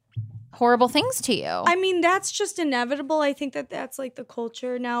 No. horrible things to you. I mean, that's just inevitable. I think that that's like the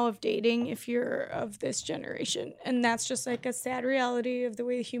culture now of dating if you're of this generation. And that's just like a sad reality of the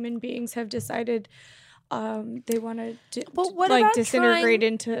way human beings have decided they want to But what like about disintegrate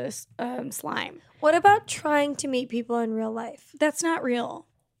into slime. What about trying to meet people in real life? That's not real.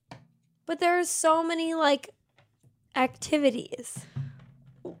 But there's so many like activities.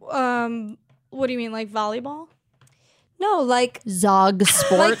 What do you mean, like volleyball? No, like Zog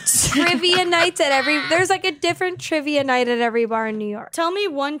sports. trivia nights at there's like a different trivia night at every bar in New York. Tell me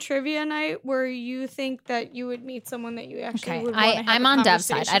one trivia night where you think that you would meet someone that you actually Okay, would want to have I'm a on Dev's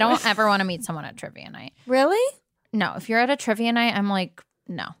side. conversation I don't with. ever want to meet someone at trivia night. Really? No, if you're at a trivia night, I'm like,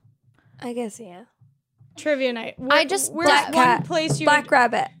 no. I guess, yeah. Trivia night. Where's Black one Cat, place you Black would,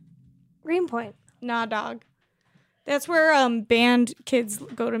 Rabbit, Greenpoint. Nah, dog. That's where band kids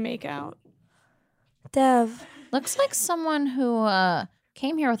go to make out. Dev. Looks like someone who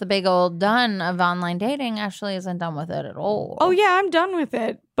came here with a big old done of online dating actually isn't done with it at all. Oh yeah, I'm done with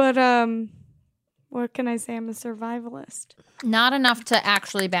it. But what can I say? I'm a survivalist. Not enough to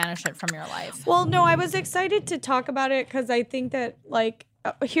actually banish it from your life. Well, no, I was excited to talk about it because I think that, like,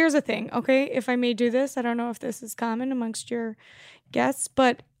 here's the thing, okay? If I may do this, I don't know if this is common amongst your guests,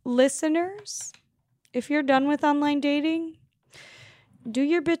 but listeners, if you're done with online dating, do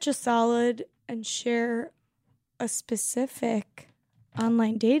your bitch a solid and share a specific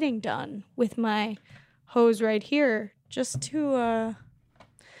online dating done with my hose right here, just to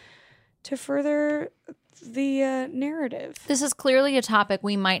further the narrative. This is clearly a topic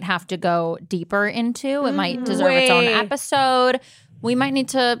we might have to go deeper into. It might deserve its own episode. We might need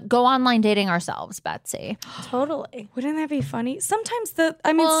to go online dating ourselves, Betsy. Totally. Wouldn't that be funny? Sometimes some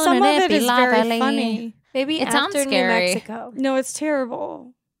Wouldn't of it it be is very lovely? funny. Maybe It sounds after New scary. Mexico. No, it's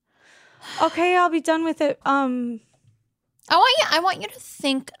terrible. Okay, I'll be done with it. I want you to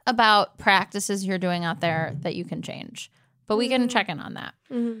think about practices you're doing out there that you can change. But we can check in on that.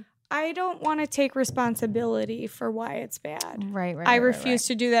 Mm-hmm. I don't want to take responsibility for why it's bad. Right. I refuse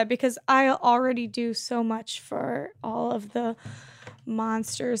to do that because I already do so much for all of the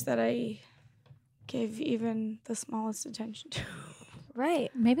monsters that I give even the smallest attention to.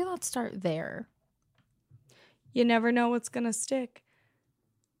 Right. Maybe let's start there. You never know what's going to stick.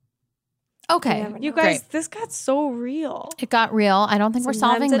 Okay. You guys, this got so real. It got real. I don't think we're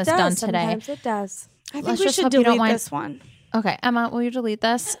solving Sometimes this it done does. today. Sometimes it does. I think Let's we just should hope you don't delete mind- this one. Okay, Emma, will you delete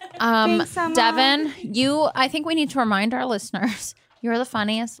this? Thanks, Emma. Devin, I think we need to remind our listeners, you're the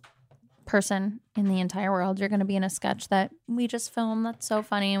funniest person in the entire world. You're going to be in a sketch that we just filmed that's so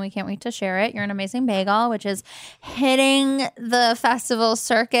funny and we can't wait to share it. You're an amazing bagel, which is hitting the festival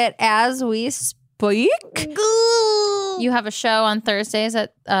circuit as we speak. You have a show on Thursdays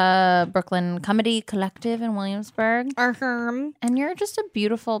at Brooklyn Comedy Collective in Williamsburg. And you're just a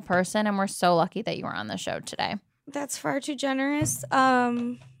beautiful person, and we're so lucky that you were on the show today. That's far too generous.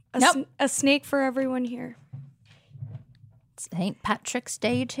 Nope. A snake for everyone here. St. Patrick's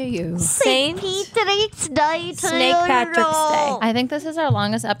Day to you. Saint Patrick's Day to Snake Patrick's Day. I think this is our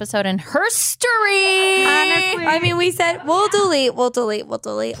longest episode in history. Honestly, I mean, we said we'll delete a lot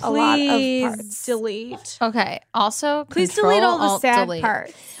of parts. delete. Okay. Also, Please Control, delete all the Alt, sad delete.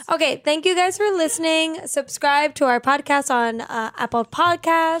 parts. Okay, thank you guys for listening. Subscribe to our podcast on Apple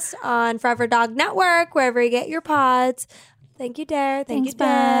Podcasts, on Forever Dog Network, wherever you get your pods. Thank you, Dare. Thank you,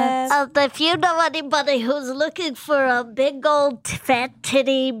 Deb. If you know anybody who's looking for a big old fat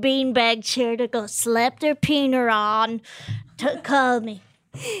titty beanbag chair to go slap their peener on, call me.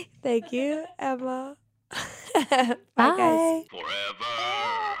 Thank you, Emma. Bye, guys.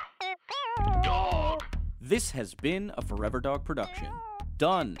 Forever Dog. This has been a Forever Dog production.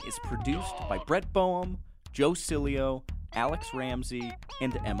 Done is produced by Brett Boehm, Joe Cilio, Alex Ramsey,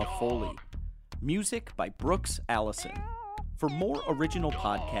 and Emma Foley. Music by Brooks Allison. For more original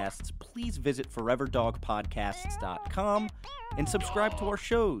podcasts, please visit foreverdogpodcasts.com and subscribe to our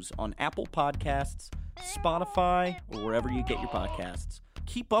shows on Apple Podcasts, Spotify, or wherever you get your podcasts.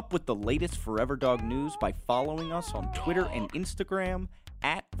 Keep up with the latest Forever Dog news by following us on Twitter and Instagram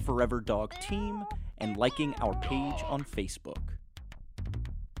 @ForeverDogTeam and liking our page on Facebook.